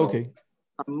about the model. Okay.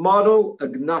 I'm model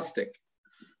agnostic.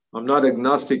 I'm not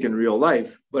agnostic in real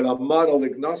life, but I'm model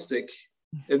agnostic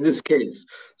in this case.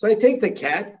 So I take the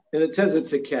cat, and it says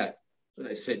it's a cat. And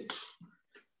I say,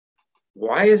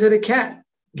 why is it a cat?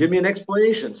 Give me an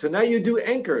explanation. So now you do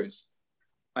anchors.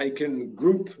 I can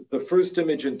group the first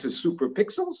image into super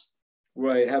pixels,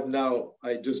 where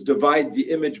I just divide the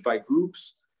image by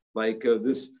groups, like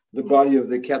the body of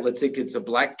the cat. Let's say it's a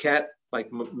black cat,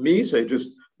 like me. So I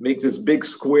just make this big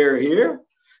square here.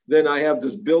 Then I have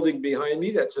this building behind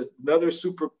me. That's another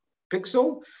super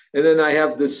pixel. And then I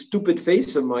have this stupid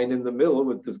face of mine in the middle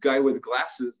with this guy with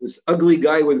glasses, this ugly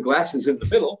guy with glasses in the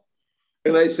middle.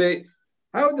 And I say,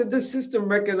 how did this system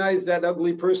recognize that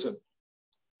ugly person?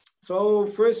 So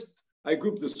first I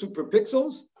group the super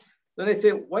pixels. Then I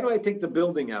say, why don't I take the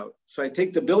building out? So I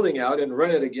take the building out and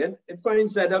run it again. It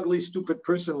finds that ugly, stupid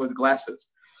person with glasses.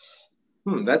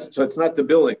 So it's not the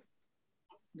building.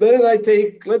 Then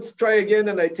let's try again.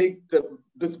 And I take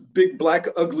this big, black,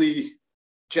 ugly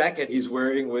jacket he's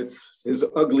wearing with his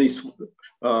ugly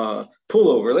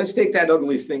pullover. Let's take that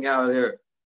ugly thing out of there.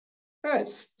 It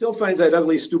still finds that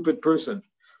ugly, stupid person.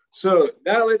 So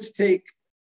now let's take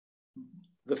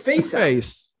the face out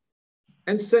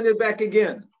and send it back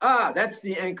again. That's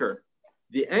the anchor.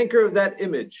 The anchor of that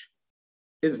image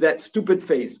is that stupid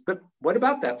face. But what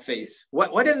about that face?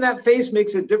 What in that face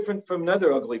makes it different from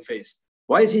another ugly face?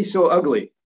 Why is he so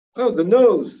ugly? Oh, the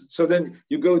nose. So then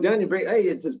you go down,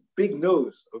 it's this big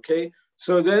nose. Okay.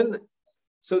 So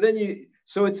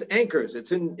it's anchors. I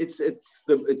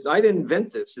didn't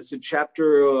invent this. It's in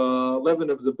chapter 11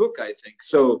 of the book, I think.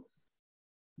 So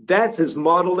that's his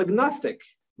model agnostic.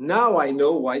 Now I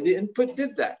know why the input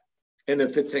did that. And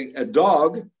if it's a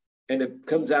dog and it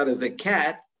comes out as a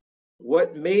cat,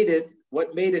 what made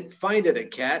it find it a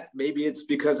cat? Maybe it's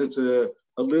because it's a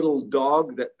little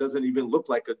dog that doesn't even look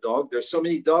like a dog. There's so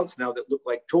many dogs now that look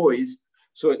like toys.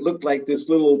 So it looked like this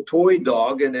little toy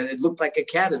dog, and then it looked like a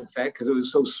cat, in fact, because it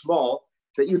was so small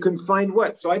that you can find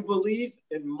what. So I believe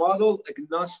in model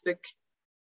agnostic.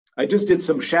 I just did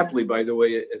some Shapley, by the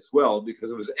way, as well, because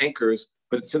it was anchors.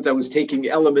 But since I was taking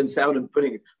elements out and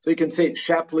putting it, so you can say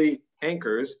Shapley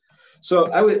anchors.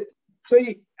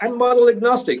 I'm model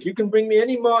agnostic. You can bring me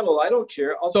any model. I don't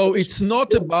care. It's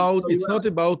not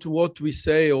about what we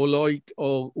say or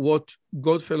what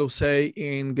Goodfellow say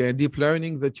in deep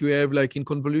learning, that you have like in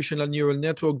convolutional neural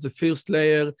networks, the first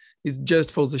layer is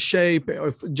just for the shape,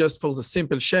 or just for the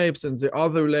simple shapes, and the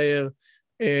other layer,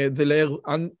 the layer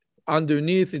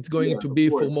underneath, it's going to be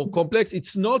for more complex.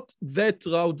 It's not that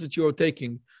route that you are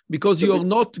taking, because you are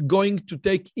not going to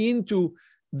take into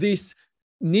this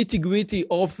nitty-gritty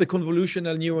of the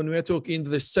convolutional neural network in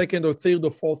the second or third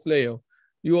or fourth layer.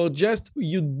 You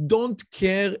don't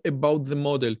care about the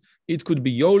model. It could be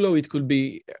YOLO, it could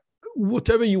be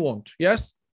whatever you want,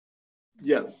 yes?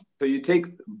 Yeah, so you take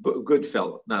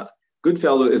Goodfellow. Now,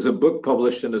 Goodfellow is a book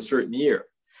published in a certain year,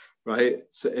 right?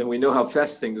 So, and we know how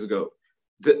fast things go.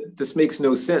 This makes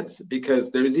no sense,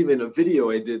 because there's even a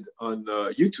video I did on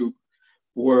YouTube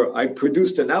where I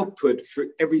produced an output for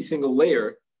every single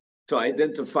layer to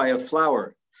identify a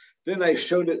flower. Then I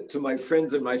showed it to my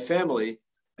friends and my family.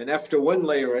 And after one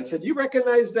layer, I said, you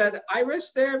recognize that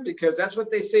iris there? Because that's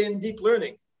what they say in deep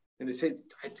learning. And they say,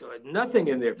 I do nothing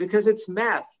in there because it's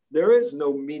math. There is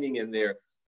no meaning in there.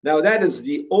 Now that is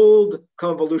the old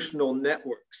convolutional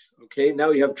networks. Okay, now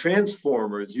you have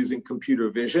transformers using computer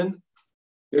vision.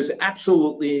 There's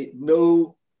absolutely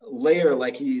no layer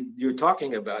like you're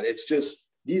talking about. It's just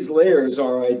these layers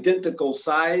are identical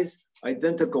size,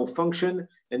 identical function,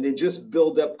 and they just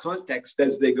build up context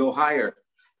as they go higher.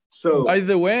 So by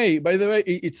the way,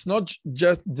 it's not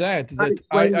just that. That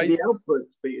the output,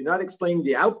 but you're not explaining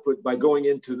the output by going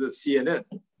into the CNN.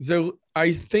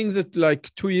 I think that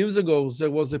like 2 years ago, there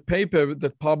was a paper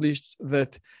that published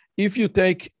that if you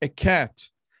take a cat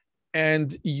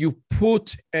and you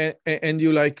put and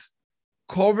you like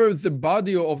cover the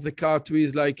body of the cat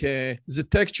with like the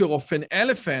texture of an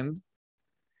elephant,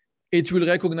 it will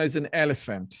recognize an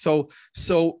elephant. So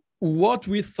what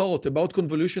we thought about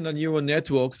convolutional neural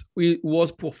networks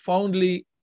was profoundly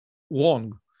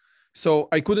wrong. So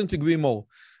I couldn't agree more.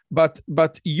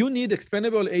 But you need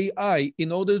explainable AI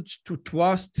in order to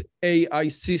trust AI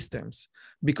systems.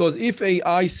 Because if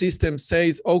AI system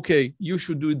says, okay, you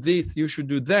should do this, you should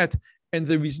do that, and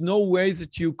there is no way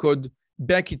that you could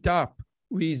back it up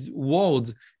with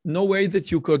words, no way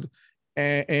that you could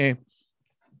help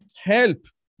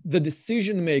the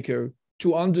decision maker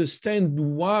to understand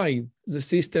why the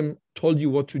system told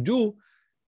you what to do,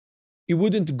 he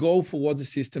wouldn't go for what the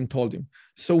system told him.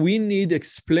 So we need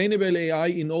explainable AI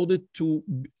in order to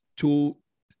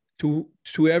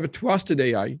have a trusted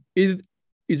AI. Is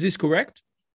this correct?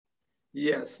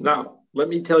 Yes. Now, let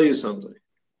me tell you something.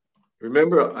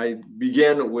 Remember, I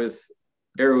began with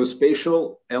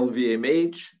aerospatial,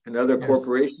 LVMH, and other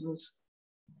corporations.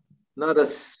 Not a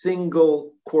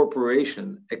single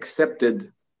corporation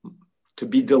accepted to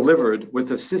be delivered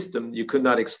with a system you could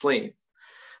not explain.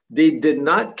 They did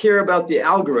not care about the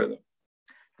algorithm.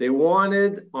 They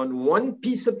wanted on one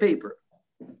piece of paper,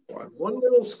 on one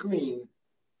little screen,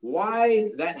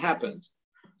 why that happened.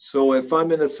 So if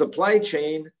I'm in a supply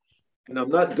chain and I'm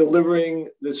not delivering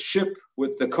this ship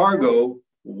with the cargo,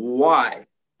 why?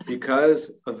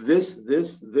 Because of this,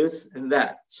 and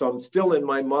that. So I'm still in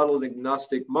my model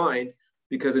agnostic mind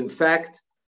because in fact,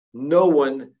 no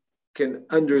one can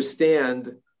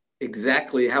understand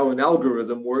exactly how an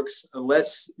algorithm works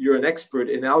unless you're an expert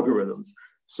in algorithms.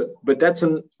 So, but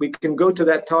we can go to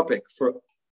that topic for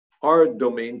our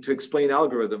domain to explain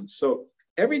algorithms. So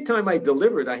every time I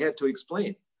delivered, I had to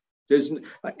explain.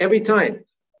 Every time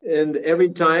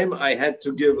I had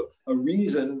to give a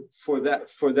reason for that,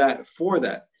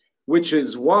 which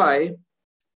is why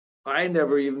I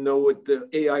never even know what the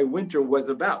AI winter was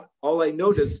about. All I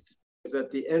noticed is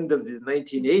at the end of the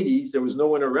 1980s, there was no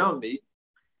one around me.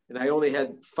 And I only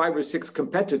had 5 or 6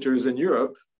 competitors in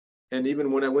Europe. And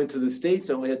even when I went to the States,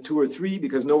 I only had 2 or 3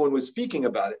 because no one was speaking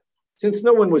about it. Since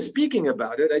no one was speaking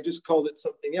about it, I just called it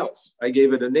something else. I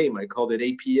gave it a name. I called it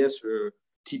APS or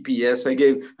TPS.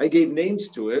 I gave names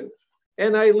to it.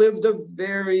 And I lived a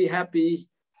very happy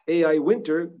AI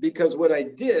winter because what I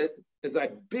did is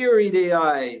I buried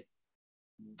AI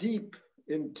deep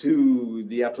into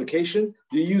the application.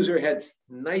 The user had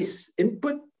nice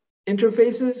input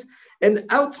interfaces. And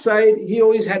outside, he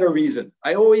always had a reason.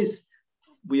 I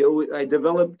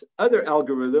developed other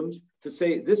algorithms to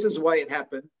say, this is why it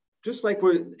happened. Just like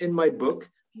we're in my book.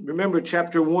 Remember,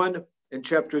 chapter 1 and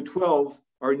chapter 12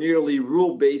 are nearly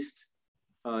rule-based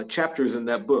chapters in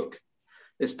that book.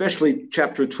 Especially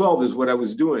chapter 12 is what I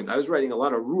was doing. I was writing a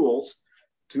lot of rules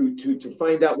to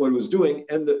find out what I was doing.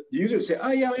 And the user would say,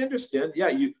 oh, yeah, I understand.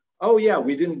 Yeah,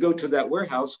 we didn't go to that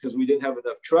warehouse because we didn't have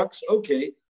enough trucks.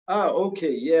 Okay.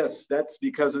 Okay, yes, that's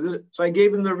because of it. So I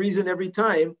gave him the reason every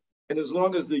time. And as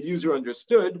long as the user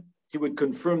understood, he would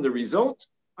confirm the result.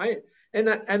 I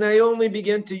only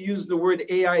began to use the word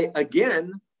AI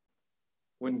again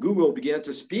when Google began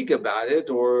to speak about it,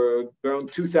 or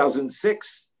around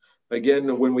 2006,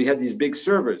 again, when we had these big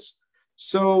servers.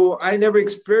 So I never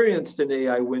experienced an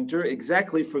AI winter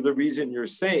exactly for the reason you're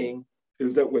saying,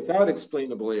 is that without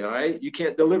explainable AI, you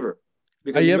can't deliver.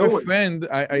 Because I have a friend.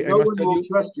 I must tell you.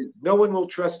 Trust you. No one will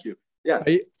trust you. Yeah.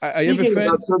 I have a friend.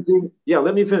 About something, yeah,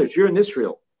 let me finish. You're in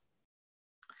Israel.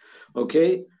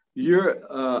 Okay. You're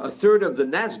a third of the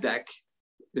NASDAQ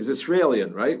is Israeli,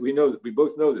 right? We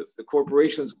both know this. The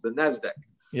corporations of the NASDAQ.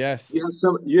 Yes.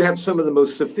 You have some of the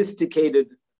most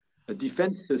sophisticated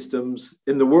defense systems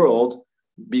in the world.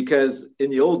 because in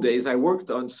the old days, I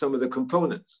worked on some of the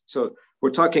components. So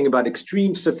we're talking about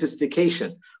extreme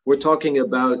sophistication. We're talking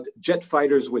about jet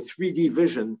fighters with 3D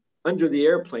vision under the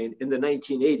airplane in the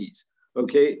 1980s,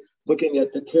 okay? Looking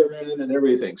at the terrain and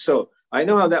everything. So I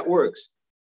know how that works.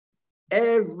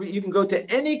 You can go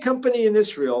to any company in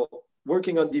Israel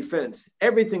working on defense.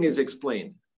 Everything is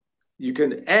explained.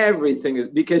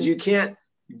 Because you can't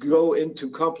go into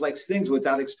complex things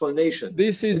without explanation.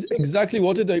 This is exactly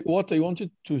what I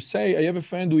wanted to say. I have a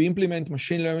friend who implement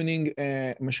machine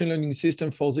learning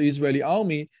system for the Israeli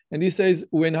army, and he says,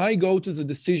 when I go to the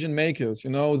decision makers,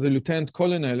 the lieutenant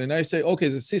colonel, and I say, okay,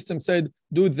 the system said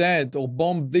do that or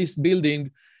bomb this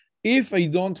building, if I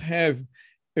don't have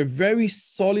a very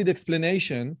solid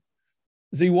explanation,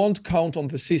 they won't count on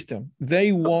the system.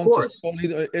 They want a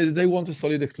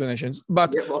solid explanation.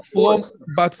 But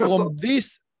from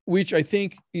this, which I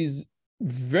think is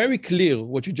very clear,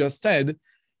 what you just said,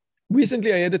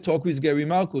 recently I had a talk with Gary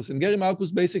Marcus, and Gary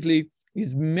Marcus basically,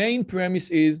 his main premise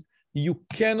is you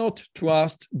cannot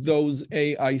trust those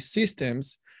AI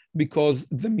systems because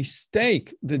the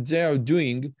mistake that they are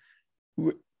doing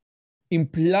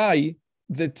imply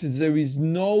that there is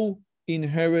no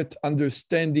inherent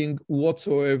understanding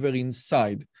whatsoever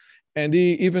inside. And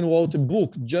he even wrote a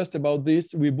book just about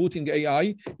this, rebooting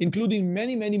AI, including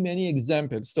many, many, many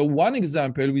examples. So one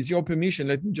example, with your permission,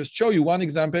 let me just show you one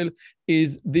example,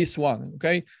 is this one,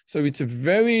 okay? So it's a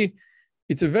very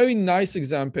nice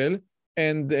example.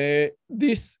 And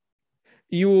this,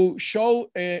 you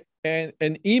show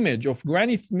an image of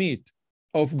Granny Smith,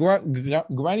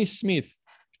 Granny Smith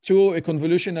to a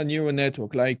convolutional neural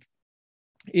network, like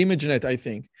ImageNet, I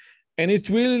think. And it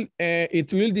will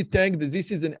detect that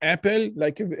this is an apple,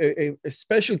 like a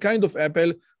special kind of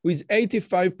apple with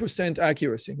 85%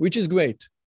 accuracy, which is great.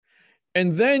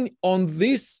 And then on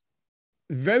this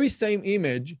very same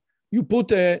image, you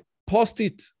put a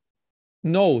post-it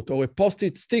note or a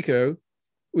post-it sticker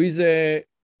with a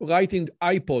writing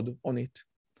iPod on it.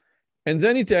 And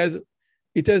then it has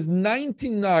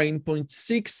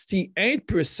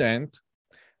 99.68%.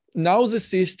 Now the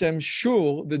system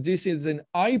sure that this is an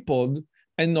iPod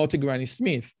and not a Granny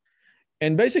Smith.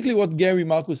 And basically what Gary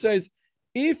Marcus says,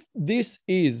 if this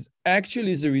is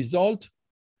actually the result,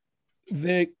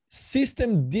 the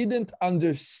system didn't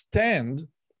understand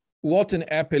what an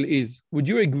apple is. Would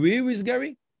you agree with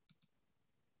Gary?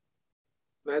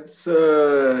 That's,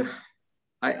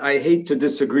 I hate to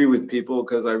disagree with people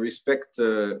because I respect,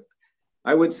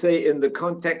 I would say in the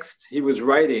context he was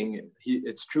writing,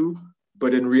 it's true.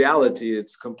 But in reality,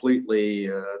 it's completely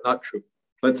not true.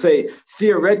 Let's say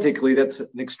theoretically, that's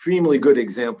an extremely good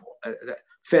example.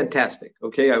 Fantastic.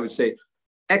 Okay, I would say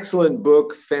excellent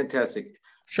book, fantastic.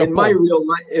 In my real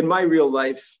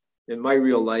life, in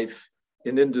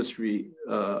industry,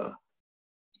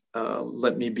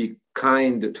 let me be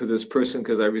kind to this person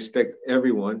because I respect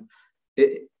everyone.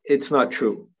 It's not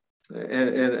true,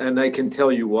 and I can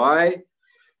tell you why.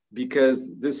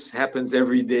 Because this happens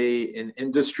every day in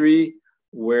industry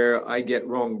where I get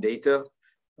wrong data.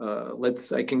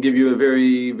 I can give you a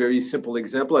very, very simple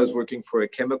example. I was working for a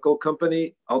chemical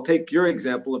company. I'll take your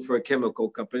example for a chemical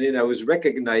company, and I was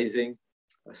recognizing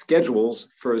schedules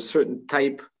for a certain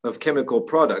type of chemical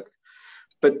product,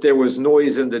 but there was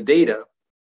noise in the data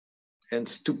and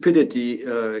stupidity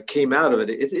came out of it.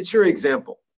 It's your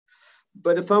example.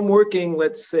 But if I'm working,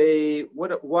 let's say,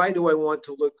 why do I want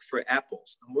to look for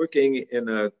apples? I'm working in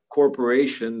a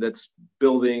corporation that's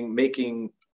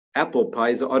making apple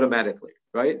pies automatically,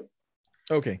 right?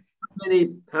 Okay.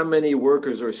 How many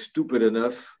workers are stupid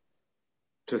enough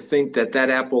to think that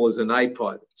apple is an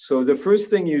iPod? So the first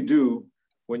thing you do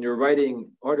when you're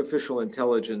writing artificial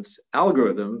intelligence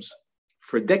algorithms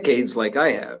for decades, like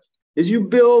I have, is you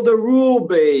build a rule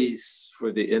base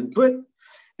for the input,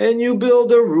 and you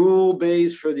build a rule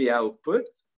base for the output,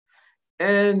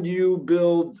 and you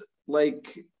build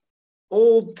like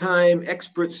old-time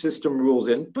expert system rules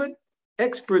input,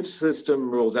 expert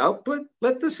system rules output.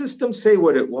 Let the system say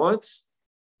what it wants,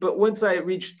 but once I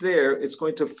reach there, it's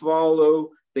going to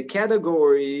follow the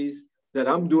categories that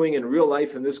I'm doing in real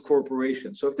life in this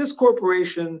corporation. So if this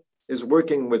corporation is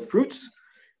working with fruits,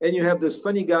 and you have this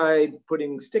funny guy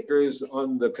putting stickers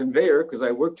on the conveyor, because I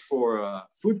worked for a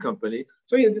food company.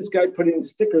 So you have this guy putting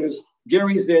stickers.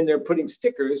 Gary's there and they're putting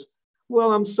stickers.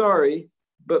 Well, I'm sorry,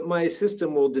 but my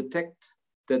system will detect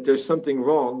that there's something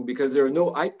wrong because there are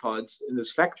no iPods in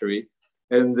this factory.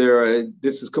 And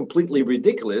this is completely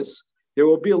ridiculous. There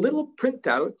will be a little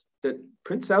printout that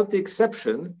prints out the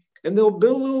exception. And they'll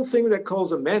build a little thing that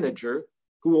calls a manager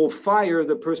who will fire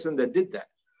the person that did that.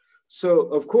 So,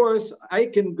 of course, I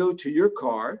can go to your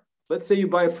car. Let's say you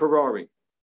buy a Ferrari.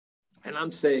 And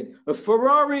I'm saying a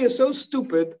Ferrari is so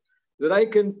stupid that I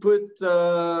can put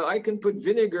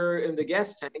vinegar in the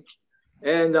gas tank,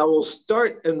 and I will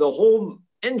start, and the whole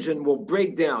engine will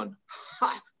break down.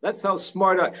 Ha, that's how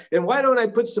smart I. And why don't I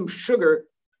put some sugar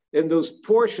in those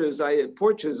those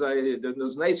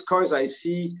nice cars I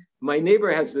see? My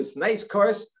neighbor has this nice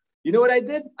cars. You know what I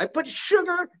did? I put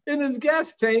sugar in his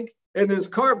gas tank, and his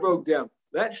car broke down.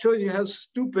 That shows you how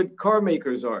stupid car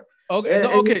makers are.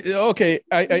 Okay, no, okay.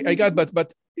 I got,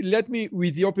 but let me,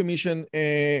 with your permission,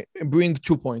 bring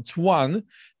 2 points. One,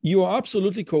 you are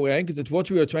absolutely correct that what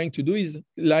we are trying to do is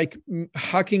like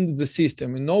hacking the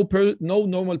system. And no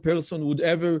normal person would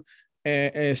ever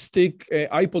stick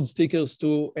iPod stickers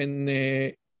to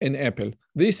an Apple.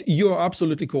 This, you are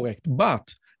absolutely correct.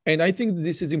 But, and I think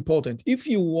this is important, if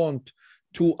you want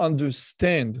to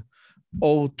understand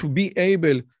or to be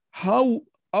able how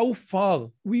far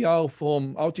we are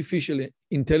from artificial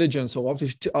intelligence or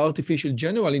artificial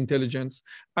general intelligence,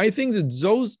 I think that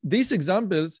these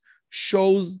examples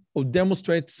shows or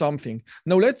demonstrate something.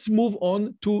 Now let's move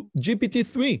on to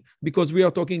GPT-3 because we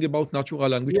are talking about natural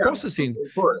language processing.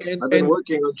 Of course. I've been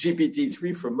working on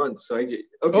GPT-3 for months. So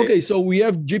okay, so we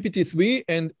have GPT-3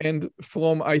 and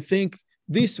from, I think,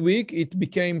 this week it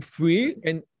became free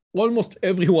and almost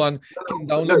everyone can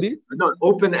download it. No,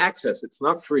 open access. It's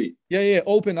not free. Yeah,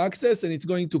 open access, and it's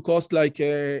going to cost like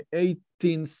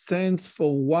 18 cents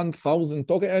for 1,000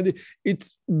 token.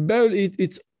 It's barely,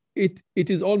 it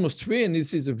is almost free, and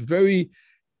this is a very,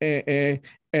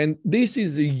 and this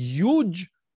is a huge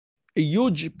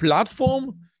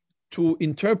platform to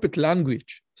interpret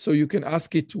language. So you can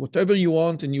ask it whatever you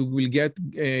want, and you will get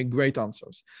great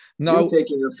answers. Now, you're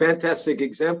taking a fantastic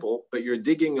example, but you're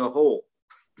digging a hole.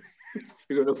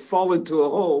 You're going to fall into a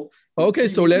hole. Okay,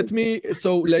 so let me dig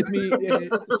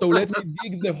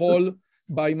the hole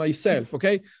by myself.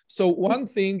 Okay, so one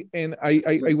thing, and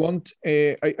I want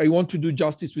to do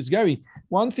justice with Gary.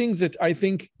 One thing that I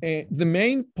think the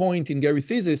main point in Gary's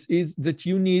thesis is that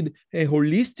you need a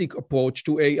holistic approach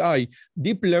to AI.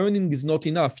 Deep learning is not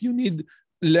enough. You need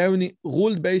learning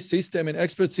rule-based system and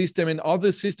expert system and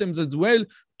other systems as well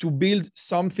to build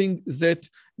something that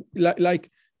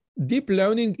like deep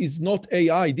learning is not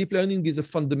AI. Deep learning is a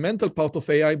fundamental part of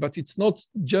AI, but it's not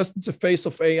just the face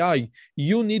of AI.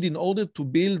 You need, in order to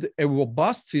build a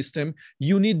robust system,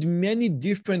 you need many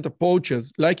different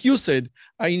approaches. Like you said,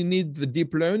 I need the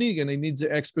deep learning, and I need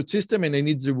the expert system, and I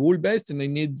need the rule-based, and I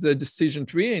need the decision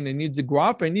tree, and I need the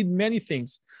graph. I need many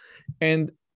things.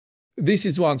 And this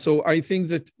is one. So I think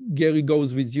that Gary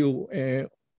goes with you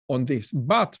on this.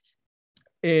 But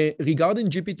regarding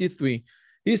GPT-3,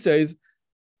 he says,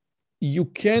 you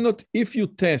cannot, if you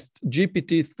test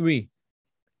GPT-3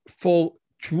 for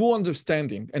true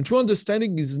understanding, and true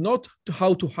understanding is not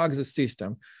how to hack the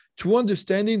system. True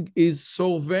understanding is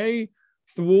survey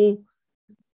through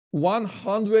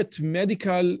 100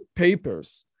 medical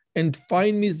papers and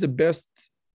find me the best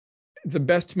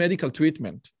medical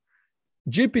treatment.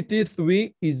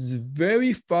 GPT-3 is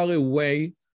very far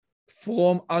away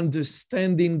from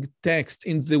understanding text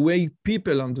in the way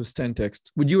people understand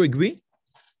text. Would you agree?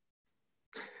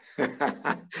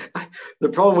 The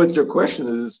problem with your question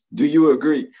is, do you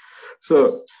agree?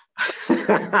 So,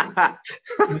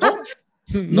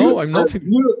 no, I'm not.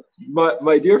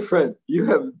 My dear friend, you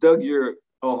have dug a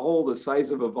hole the size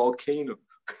of a volcano.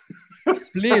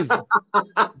 Please,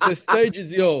 the stage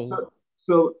is yours.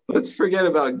 So let's forget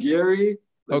about Gary.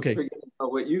 Let's okay. forget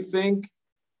about what you think.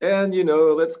 And,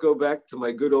 let's go back to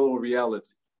my good old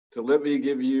reality. So let me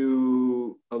give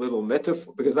you a little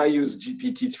metaphor, because I use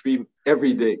GPT-3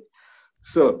 every day.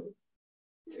 So,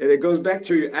 and it goes back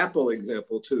to your Apple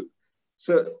example too.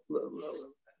 So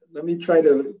let me try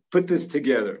to put this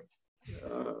together.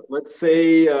 Let's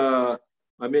say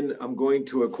I'm going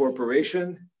to a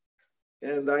corporation,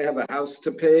 and I have a house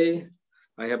to pay.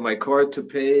 I have my car to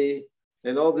pay.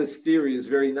 And all this theory is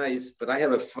very nice, but I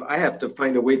have to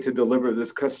find a way to deliver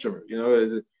this customer.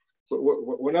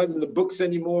 We're not in the books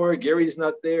anymore. Gary's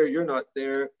not there. You're not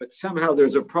there. But somehow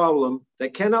there's a problem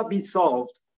that cannot be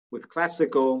solved with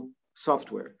classical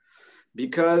software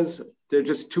because there are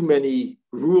just too many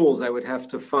rules I would have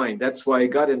to find. That's why I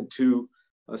got into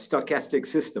stochastic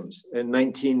systems in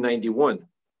 1991.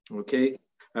 Okay.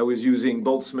 I was using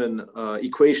Boltzmann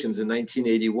equations in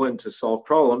 1981 to solve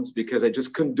problems because I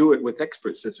just couldn't do it with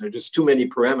expert systems. There are just too many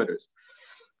parameters.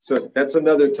 So that's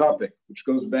another topic, which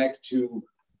goes back to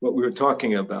what we were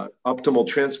talking about, optimal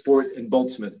transport in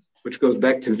Boltzmann, which goes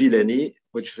back to Villani,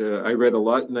 which I read a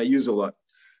lot and I use a lot.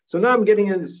 So now I'm getting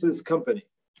into this company,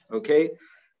 okay?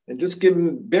 And just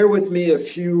bear with me a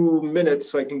few minutes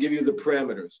so I can give you the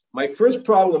parameters. My first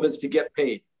problem is to get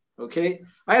paid, Okay.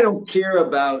 I don't care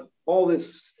about all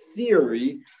this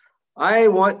theory. I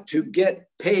want to get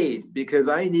paid because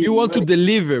I need You want to money.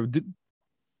 deliver.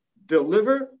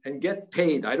 Deliver and get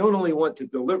paid. I don't only want to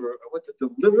deliver, I want to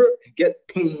deliver and get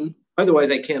paid.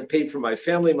 Otherwise, I can't pay for my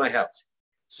family, my house.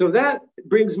 So that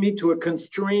brings me to a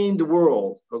constrained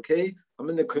world. Okay. I'm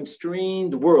in a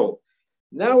constrained world.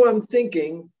 Now I'm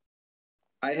thinking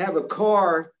I have a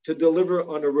car to deliver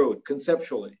on a road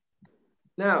conceptually.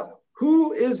 Now,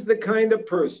 who is the kind of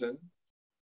person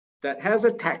that has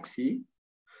a taxi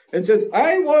and says,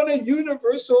 I want a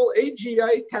universal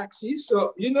AGI taxi.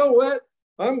 So you know what?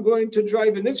 I'm going to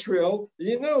drive in Israel.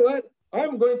 You know what?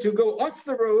 I'm going to go off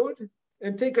the road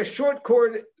and take a short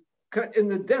cut in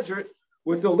the desert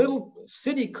with a little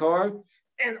city car,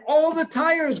 and all the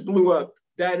tires blew up.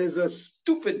 That is a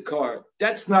stupid car.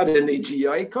 That's not an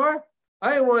AGI car.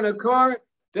 I want a car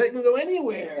that can go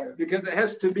anywhere because it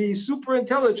has to be super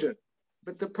intelligent.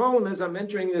 But the problem is I'm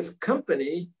entering this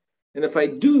company, and if I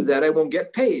do that, I won't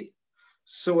get paid.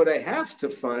 So what I have to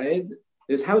find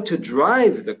is how to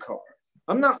drive the car.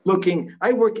 I'm not looking,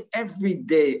 I work every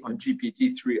day on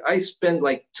GPT-3. I spend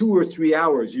like 2 or 3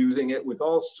 hours using it with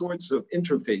all sorts of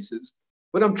interfaces.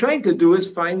 What I'm trying to do is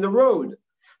find the road.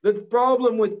 The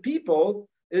problem with people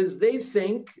is they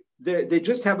think they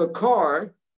just have a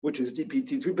car, which is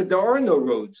GPT-3, but there are no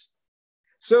roads.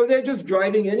 So they're just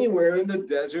driving anywhere in the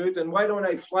desert. And why don't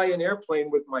I fly an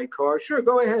airplane with my car? Sure,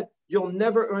 go ahead. You'll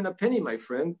never earn a penny, my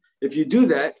friend. If you do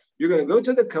that, you're going to go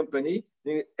to the company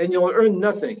and you'll earn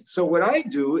nothing. So what I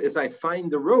do is I find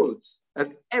the roads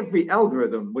of every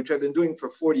algorithm, which I've been doing for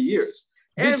 40 years.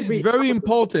 This is very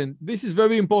important. This is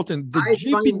very important. The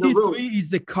GPT-3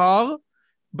 is a car,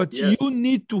 but yes, you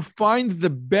need to find the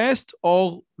best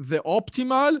or the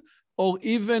optimal or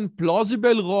even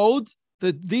plausible road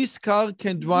that this car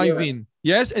can drive in.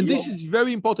 Yes, and this is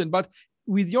very important. But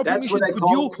with your permission, could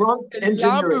you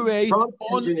elaborate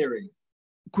on?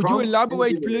 Could you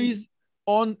elaborate, please,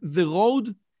 on the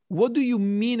road? What do you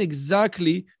mean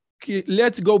exactly?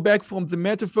 Let's go back from the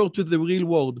metaphor to the real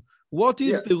world. What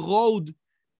is the road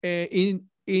in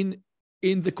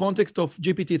the context of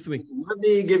GPT-3? Let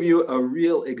me give you a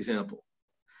real example.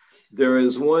 There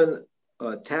is one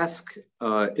task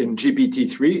in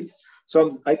GPT-3.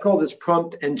 So I call this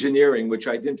prompt engineering, which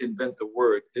I didn't invent the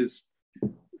word, is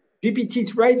GPT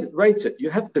writes it. You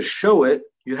have to show it,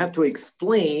 you have to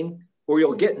explain, or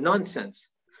you'll get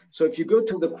nonsense. So if you go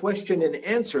to the question and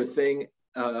answer thing,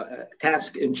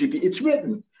 task in GPT, it's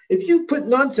written. If you put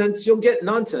nonsense, you'll get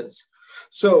nonsense.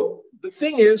 So the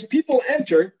thing is, people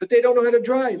enter, but they don't know how to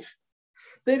drive.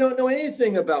 They don't know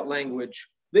anything about language.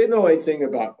 They don't know anything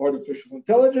about artificial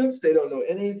intelligence. They don't know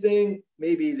anything.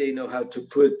 Maybe they know how to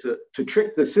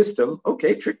trick the system.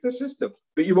 Okay, trick the system,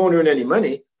 but you won't earn any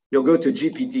money. You'll go to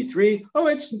GPT-3. Oh,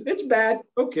 it's bad.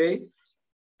 Okay.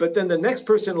 But then the next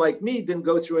person like me didn't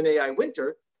go through an AI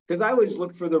winter because I always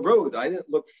looked for the road. I didn't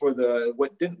look for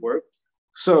what didn't work.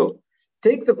 So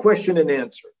take the question and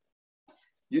answer.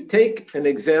 You take an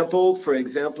example. For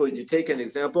example, you take an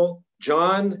example.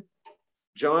 John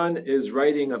is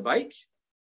riding a bike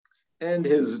and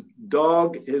his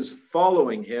dog is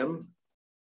following him.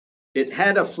 It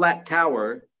had a flat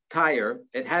tire.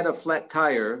 It had a flat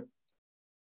tire.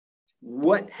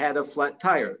 What had a flat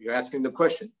tire? You're asking the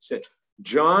question. You said,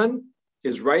 John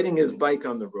is riding his bike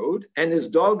on the road and his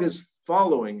dog is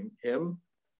following him,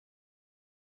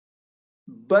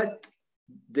 but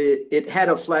it had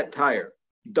a flat tire.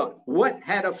 What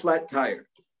had a flat tire?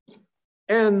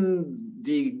 And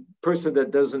the person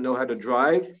that doesn't know how to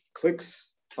drive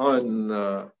clicks on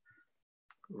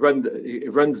and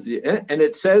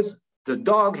it says the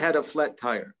dog had a flat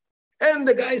tire. And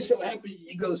the guy's so happy,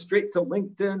 he goes straight to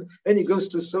LinkedIn and he goes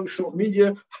to social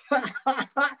media. Look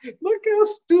how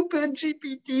stupid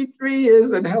GPT-3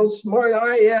 is and how smart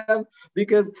I am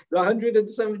because the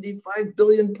 175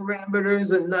 billion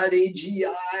parameters and not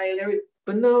AGI and everything.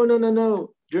 But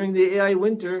no. During the AI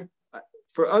winter,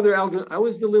 for other algorithms, I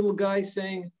was the little guy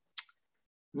saying,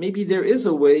 maybe there is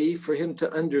a way for him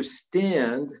to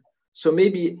understand. So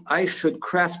maybe I should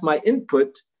craft my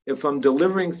input if I'm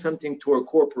delivering something to a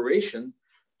corporation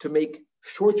to make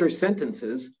shorter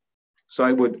sentences. So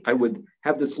I would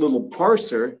have this little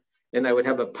parser and I would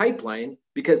have a pipeline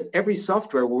because every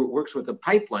software works with a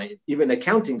pipeline. Even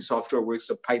accounting software works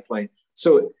a pipeline.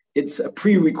 So it's a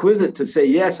prerequisite to say,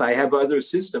 yes, I have other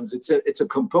systems. It's a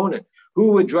component.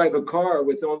 Who would drive a car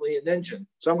with only an engine?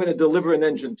 So I'm going to deliver an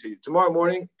engine to you. Tomorrow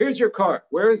morning, here's your car.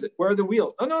 Where is it? Where are the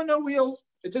wheels? Oh, no wheels.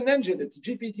 It's an engine. It's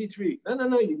GPT-3.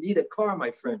 No. You need a car,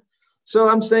 my friend. So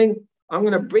I'm saying, I'm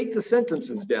going to break the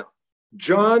sentences down.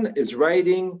 John is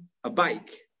riding a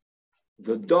bike.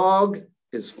 The dog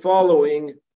is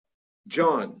following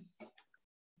John.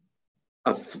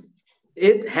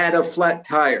 It had a flat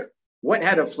tire. What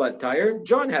had a flat tire?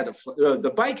 John had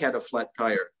the bike had a flat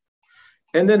tire.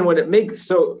 And then when it makes,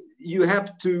 so you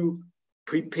have to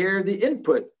prepare the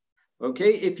input.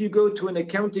 Okay, if you go to an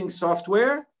accounting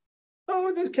software,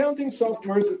 the accounting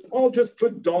software is all just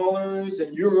put dollars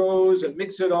and euros and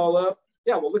mix it all up.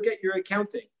 Yeah, well, look at your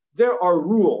accounting. There are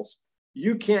rules.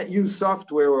 You can't use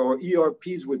software or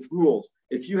ERPs with rules.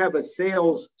 If you have a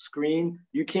sales screen,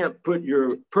 you can't put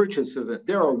your purchases in.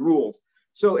 There are rules.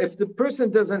 So if the person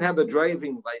doesn't have a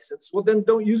driving license, well, then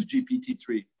don't use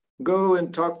GPT-3. Go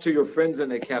and talk to your friends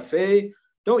in a cafe.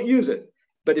 Don't use it.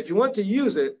 But if you want to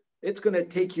use it, it's going to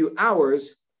take you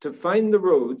hours to find the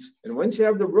roads. And once you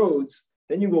have the roads,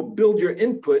 then you will build your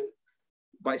input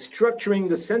by structuring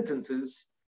the sentences,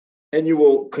 and you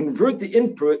will convert the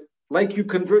input like you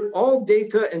convert all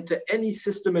data into any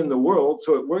system in the world.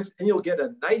 So it works, and you'll get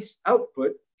a nice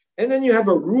output. And then you have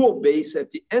a rule base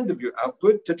at the end of your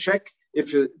output to check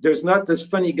if there's not this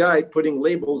funny guy putting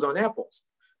labels on apples.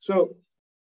 So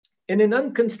in an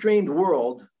unconstrained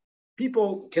world,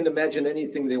 people can imagine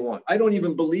anything they want. I don't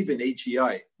even believe in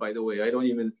HEI, by the way. I don't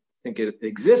even think it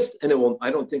exists, and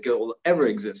I don't think it will ever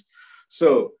exist.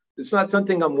 So it's not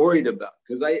something I'm worried about,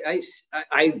 because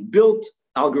I built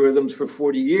algorithms for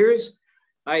 40 years.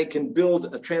 I can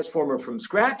build a transformer from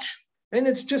scratch, and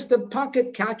it's just a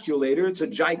pocket calculator. It's a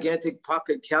gigantic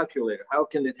pocket calculator. How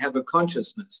can it have a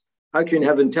consciousness? How can you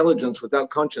have intelligence without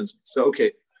consciousness? So,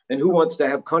 okay, and who wants to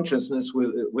have consciousness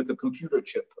with a computer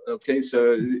chip? Okay,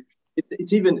 so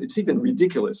it's even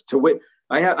ridiculous to wait.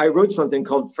 I wrote something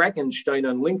called Frankenstein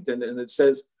on LinkedIn, and it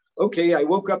says, okay, I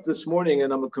woke up this morning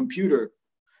and I'm a computer,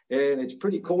 and it's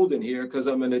pretty cold in here because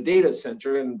I'm in a data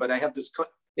center, but I have this,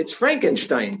 it's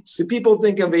Frankenstein. So people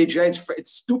think of AGI,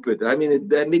 it's stupid. I mean,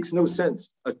 that makes no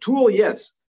sense. A tool,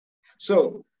 yes.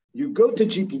 So you go to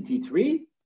GPT-3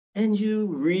 and you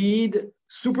read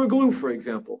superglue, for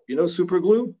example. You know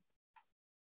superglue?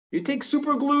 You take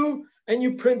superglue and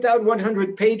you print out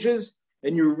 100 pages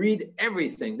and you read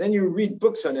everything. Then you read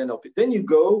books on NLP. Then you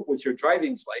go with your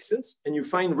driving license and you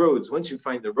find roads. Once you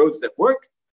find the roads that work,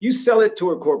 you sell it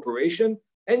to a corporation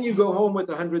and you go home with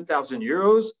 100,000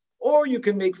 euros, or you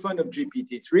can make fun of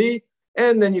GPT-3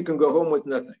 and then you can go home with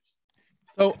nothing.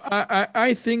 So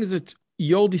I think that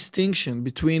your distinction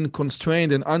between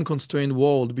constrained and unconstrained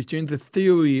world, between the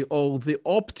theory or the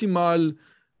optimal,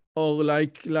 or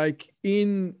like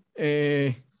in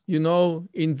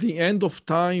in the end of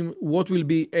time, what will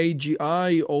be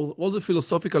AGI, or all the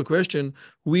philosophical question,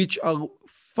 which are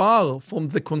far from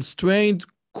the constrained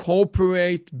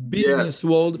corporate business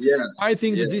world. I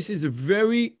think that this is a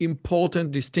very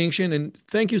important distinction, and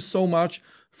thank you so much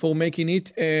for making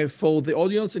it for the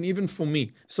audience and even for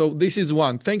me. So this is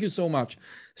one. Thank you so much.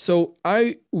 So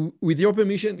with your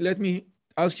permission, let me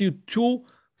ask you two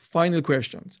final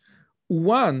questions.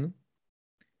 One,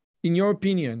 in your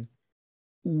opinion,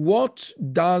 what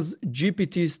does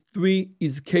GPT-3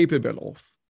 is capable of?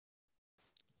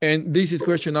 And this is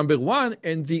question number one.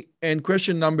 And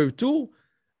question number two,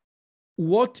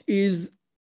 what is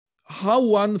how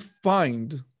one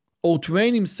find or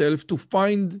train himself to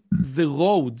find the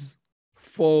roads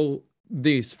for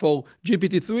this, for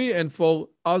GPT-3 and for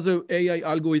other AI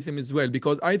algorithm as well?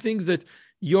 Because I think that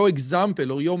your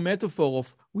example or your metaphor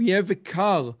of we have a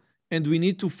car and we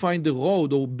need to find the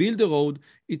road or build a road,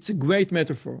 it's a great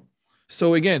metaphor.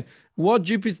 So again, what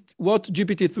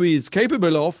GPT-3 is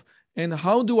capable of, and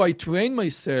how do I train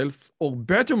myself or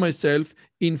better myself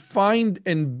in find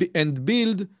and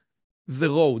build the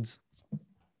roads?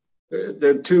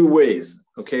 There are two ways,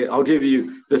 okay? I'll give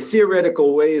you, the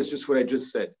theoretical way is just what I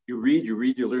just said. You read,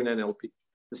 you learn NLP.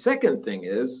 The second thing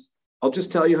is, I'll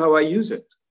just tell you how I use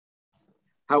it.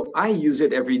 How I use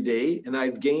it every day, and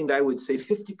I've gained, I would say,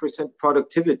 50%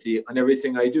 productivity on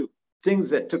everything I do. Things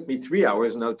that took me 3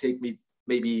 hours now take me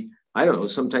maybe, I don't know,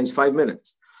 sometimes 5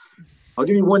 minutes. I'll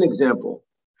give you one example.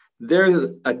 There's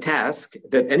a task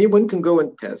that anyone can go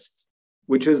and test,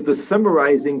 which is the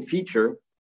summarizing feature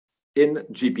in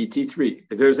GPT-3.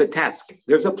 There's a task,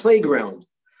 there's a playground.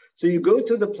 So you go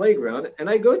to the playground, and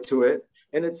I go to it,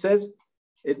 and it says,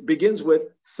 it begins with,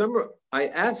 I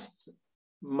asked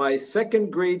my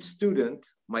second grade student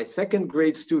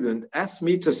asked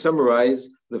me to summarize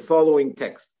the following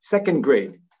text, second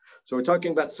grade. So we're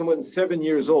talking about someone 7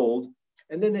 years old,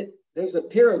 and then there's a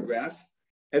paragraph,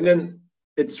 and then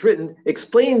it's written,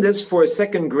 explain this for a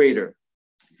second grader.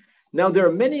 Now, there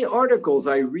are many articles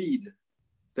I read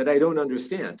that I don't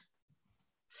understand,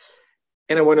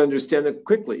 and I want to understand it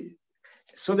quickly.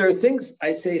 So there are things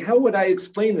I say, how would I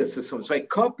explain this to someone? So I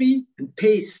copy and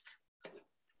paste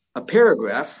a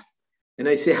paragraph and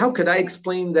I say, how could I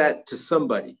explain that to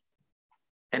somebody?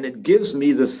 And it gives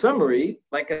me the summary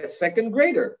like a second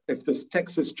grader if this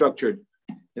text is structured.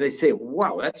 And they say,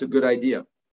 wow, that's a good idea.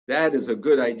 That is a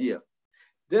good idea.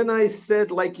 Then I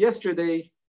said, like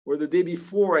yesterday or the day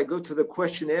before, I go to the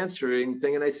question answering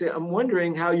thing and I say, I'm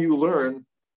wondering how you learn.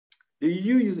 Do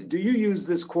you use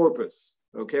this corpus?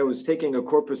 Okay, I was taking a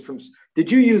corpus from,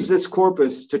 did you use this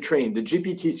corpus to train the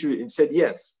GPT-3? And said,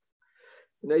 yes.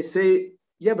 And I say,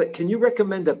 yeah, but can you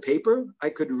recommend a paper I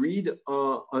could read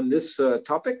on this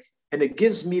topic? And it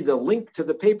gives me the link to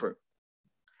the paper.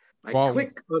 I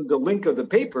click on the link of the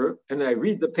paper and I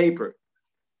read the paper.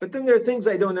 But then there are things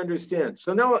I don't understand.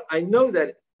 So now I know that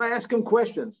if I ask him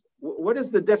questions, what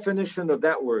is the definition of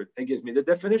that word? It gives me the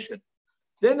definition.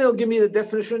 Then they'll give me the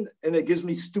definition and it gives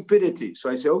me stupidity. So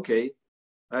I say, okay,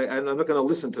 I'm not going to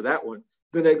listen to that one.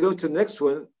 Then I go to the next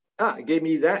one. It gave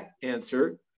me that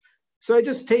answer. So I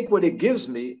just take what it gives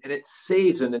me and it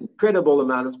saves an incredible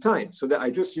amount of time. So that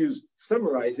I just use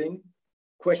summarizing,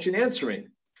 question answering.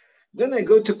 Then I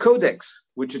go to Codex,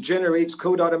 which generates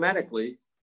code automatically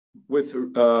with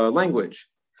language.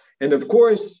 And of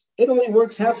course, it only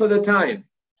works half of the time.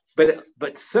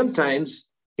 But sometimes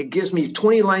it gives me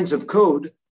 20 lines of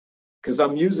code because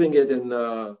I'm using it in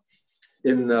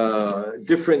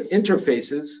different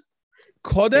interfaces.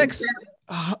 Codex?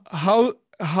 How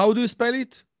do you spell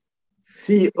it?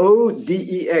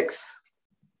 Codex.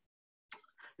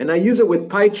 And I use it with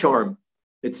PyCharm.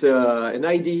 It's an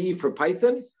IDE for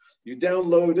Python. You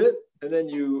download it, and then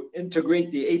you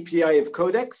integrate the API of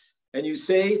Codex, and you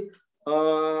say... we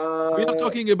are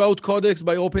talking about Codex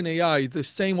by OpenAI, the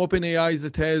same OpenAI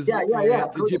that has the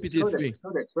GPT-3.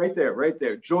 Codex, right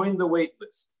there. Join the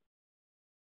waitlist.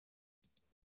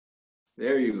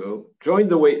 There you go. Join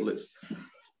the waitlist.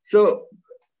 So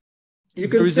you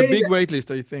can there is a big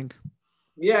waitlist, I think.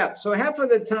 Yeah, so half of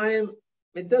the time,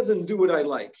 it doesn't do what I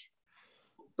like.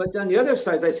 But on the other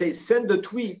side, I say, send a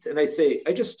tweet. And I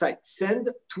just type send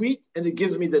tweet, and it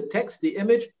gives me the text, the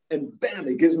image, and bam,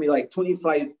 it gives me like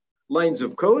 25 lines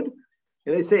of code.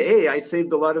 And I say, hey, I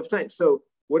saved a lot of time. So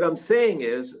what I'm saying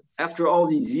is, after all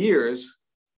these years,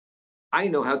 I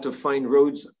know how to find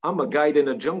roads. I'm a guide in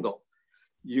a jungle.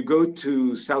 You go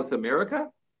to South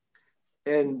America,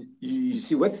 and you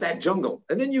see, what's that jungle?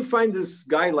 And then you find this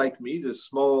guy like me, this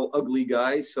small, ugly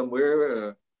guy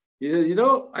somewhere. He says,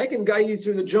 I can guide you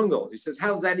through the jungle. He says,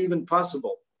 how's that even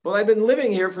possible? Well, I've been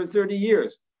living here for 30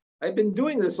 years. I've been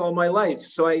doing this all my life.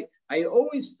 So I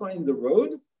always find the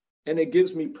road, and it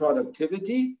gives me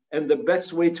productivity. And the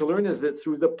best way to learn is that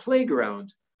through the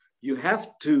playground. You have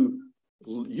to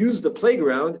use the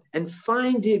playground and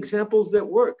find the examples that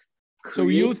work. So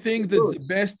you think that the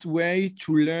best way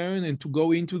to learn and to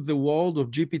go into the world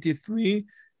of GPT-3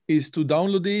 is to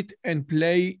download it and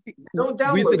play? Don't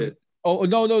download it. Oh,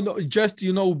 no. Just,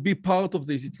 be part of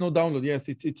this. It's no download. Yes,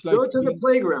 it's like... Go to the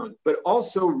playground, but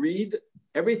also read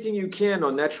everything you can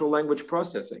on natural language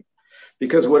processing.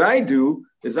 Because what I do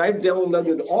is I've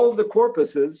downloaded all of the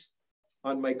corpuses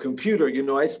on my computer.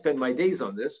 I spend my days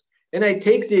on this. And I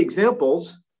take the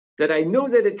examples that I know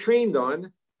that it trained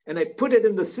on, and I put it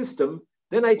in the system,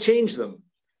 then I change them.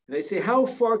 And I say, how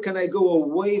far can I go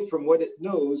away from what it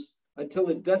knows until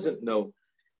it doesn't know?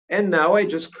 And now I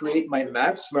just create my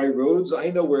maps, my roads.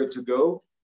 I know where to go.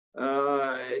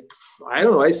 I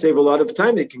don't know. I save a lot of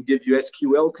time. It can give you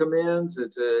SQL commands.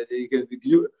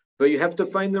 But you have to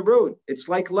find the road. It's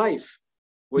like life.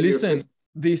 When you're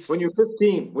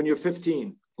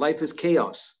 15, life is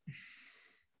chaos.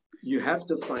 You have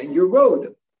to find your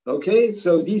road. Okay,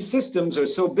 so these systems are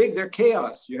so big, they're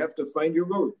chaos. You have to find your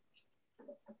road.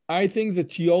 I think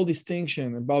that your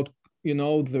distinction about,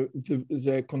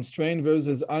 the constrained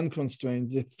versus unconstrained,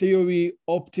 the theory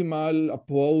optimal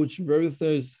approach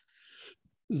versus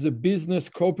the business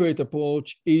corporate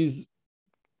approach is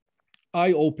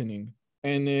eye-opening.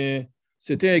 And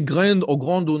c'était un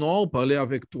grand honneur parler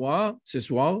avec toi ce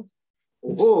soir.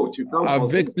 Oh, tu parles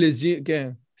avec français. Plaisir.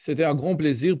 C'était un grand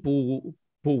plaisir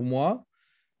pour moi.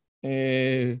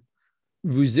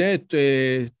 Vous êtes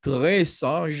très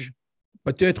sage,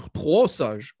 peut-être trop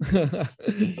sage. No,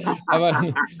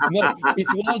 it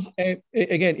was,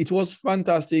 again, it was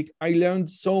fantastic. I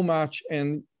learned so much.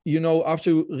 And,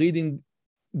 after reading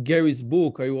Gary's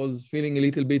book, I was feeling a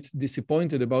little bit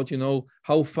disappointed about,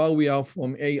 how far we are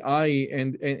from AI.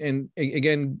 And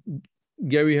again,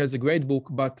 Gary has a great book,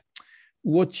 but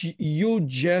what you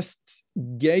just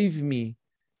gave me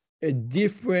a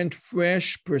different,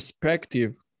 fresh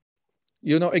perspective.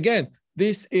 Again,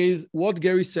 this is what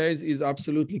Gary says is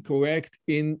absolutely correct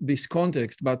in this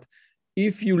context. But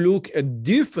if you look at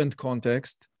different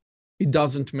context, it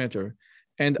doesn't matter.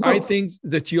 And I think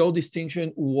that your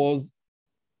distinction was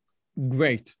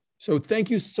great. So thank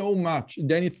you so much,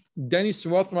 Dennis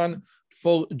Rothman,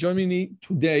 for joining me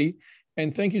today.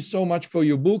 And thank you so much for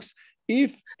your books.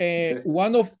 If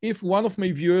one of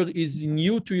my viewers is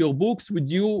new to your books, would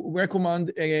you recommend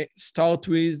start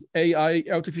with AI,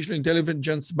 artificial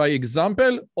intelligence by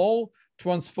example, or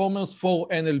Transformers for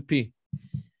NLP?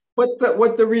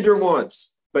 What the reader wants.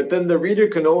 But then the reader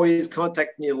can always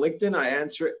contact me on LinkedIn. I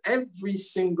answer every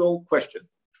single question.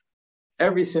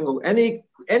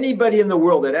 Anybody in the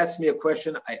world that asks me a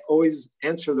question, I always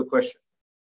answer the question.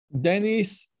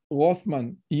 Dennis Rothman,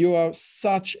 you are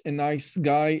such a nice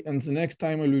guy, and the next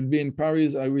time I will be in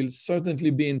Paris, I will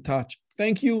certainly be in touch.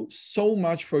 Thank you so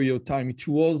much for your time. It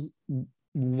was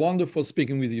wonderful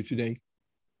speaking with you today.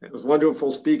 It was wonderful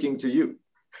speaking to you.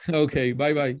 Okay,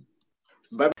 bye-bye.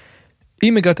 Bye.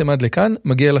 אם הגעתם עד לכאן,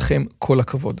 מגיע לכם כל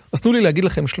הכבוד. אז תנו לי להגיד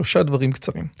לכם 3 דברים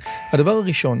קצרים. הדבר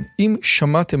הראשון, אם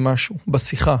שמעתם משהו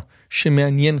בשיחה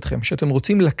שמעניין אתכם, שאתם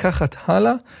רוצים לקחת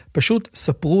הלאה, פשוט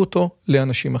ספרו אותו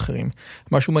לאנשים אחרים.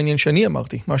 משהו מעניין שאני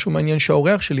אמרתי, משהו מעניין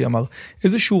שהאורח שלי אמר,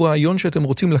 איזשהו רעיון שאתם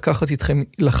רוצים לקחת איתכם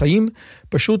לחיים,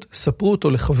 פשוט ספרו אותו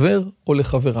לחבר או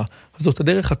לחברה. זאת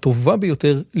הדרך הטובה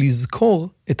ביותר לזכור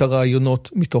את הרעיונות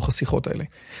מתוך השיחות האלה.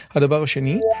 הדבר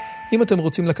השני, אם אתם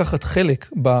רוצים לקחת חלק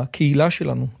בקהילה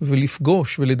שלנו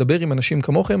ולפגוש ולדבר עם אנשים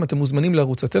כמוכם, אתם מוזמנים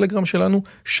לערוץ הטלגרם שלנו,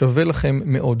 שווה לכם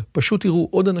מאוד. פשוט תראו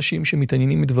עוד אנשים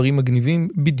שמתעניינים מדברים מגניבים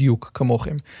בדיוק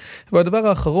כמוכם. והדבר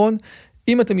האחרון,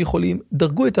 אם אתם יכולים,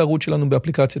 דרגו את הערוץ שלנו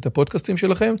באפליקציית הפודקאסטים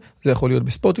שלכם, זה יכול להיות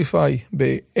בספוטיפיי,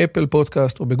 באפל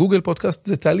פודקאסט או בגוגל פודקאסט,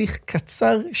 זה תהליך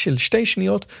קצר של 2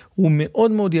 שניות, הוא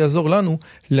מאוד מאוד יעזור לנו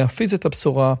להפיץ את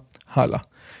הבשורה הלאה.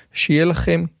 שיהיה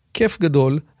לכם כיף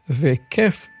גדול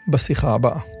וכיף בשיחה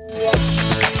הבאה.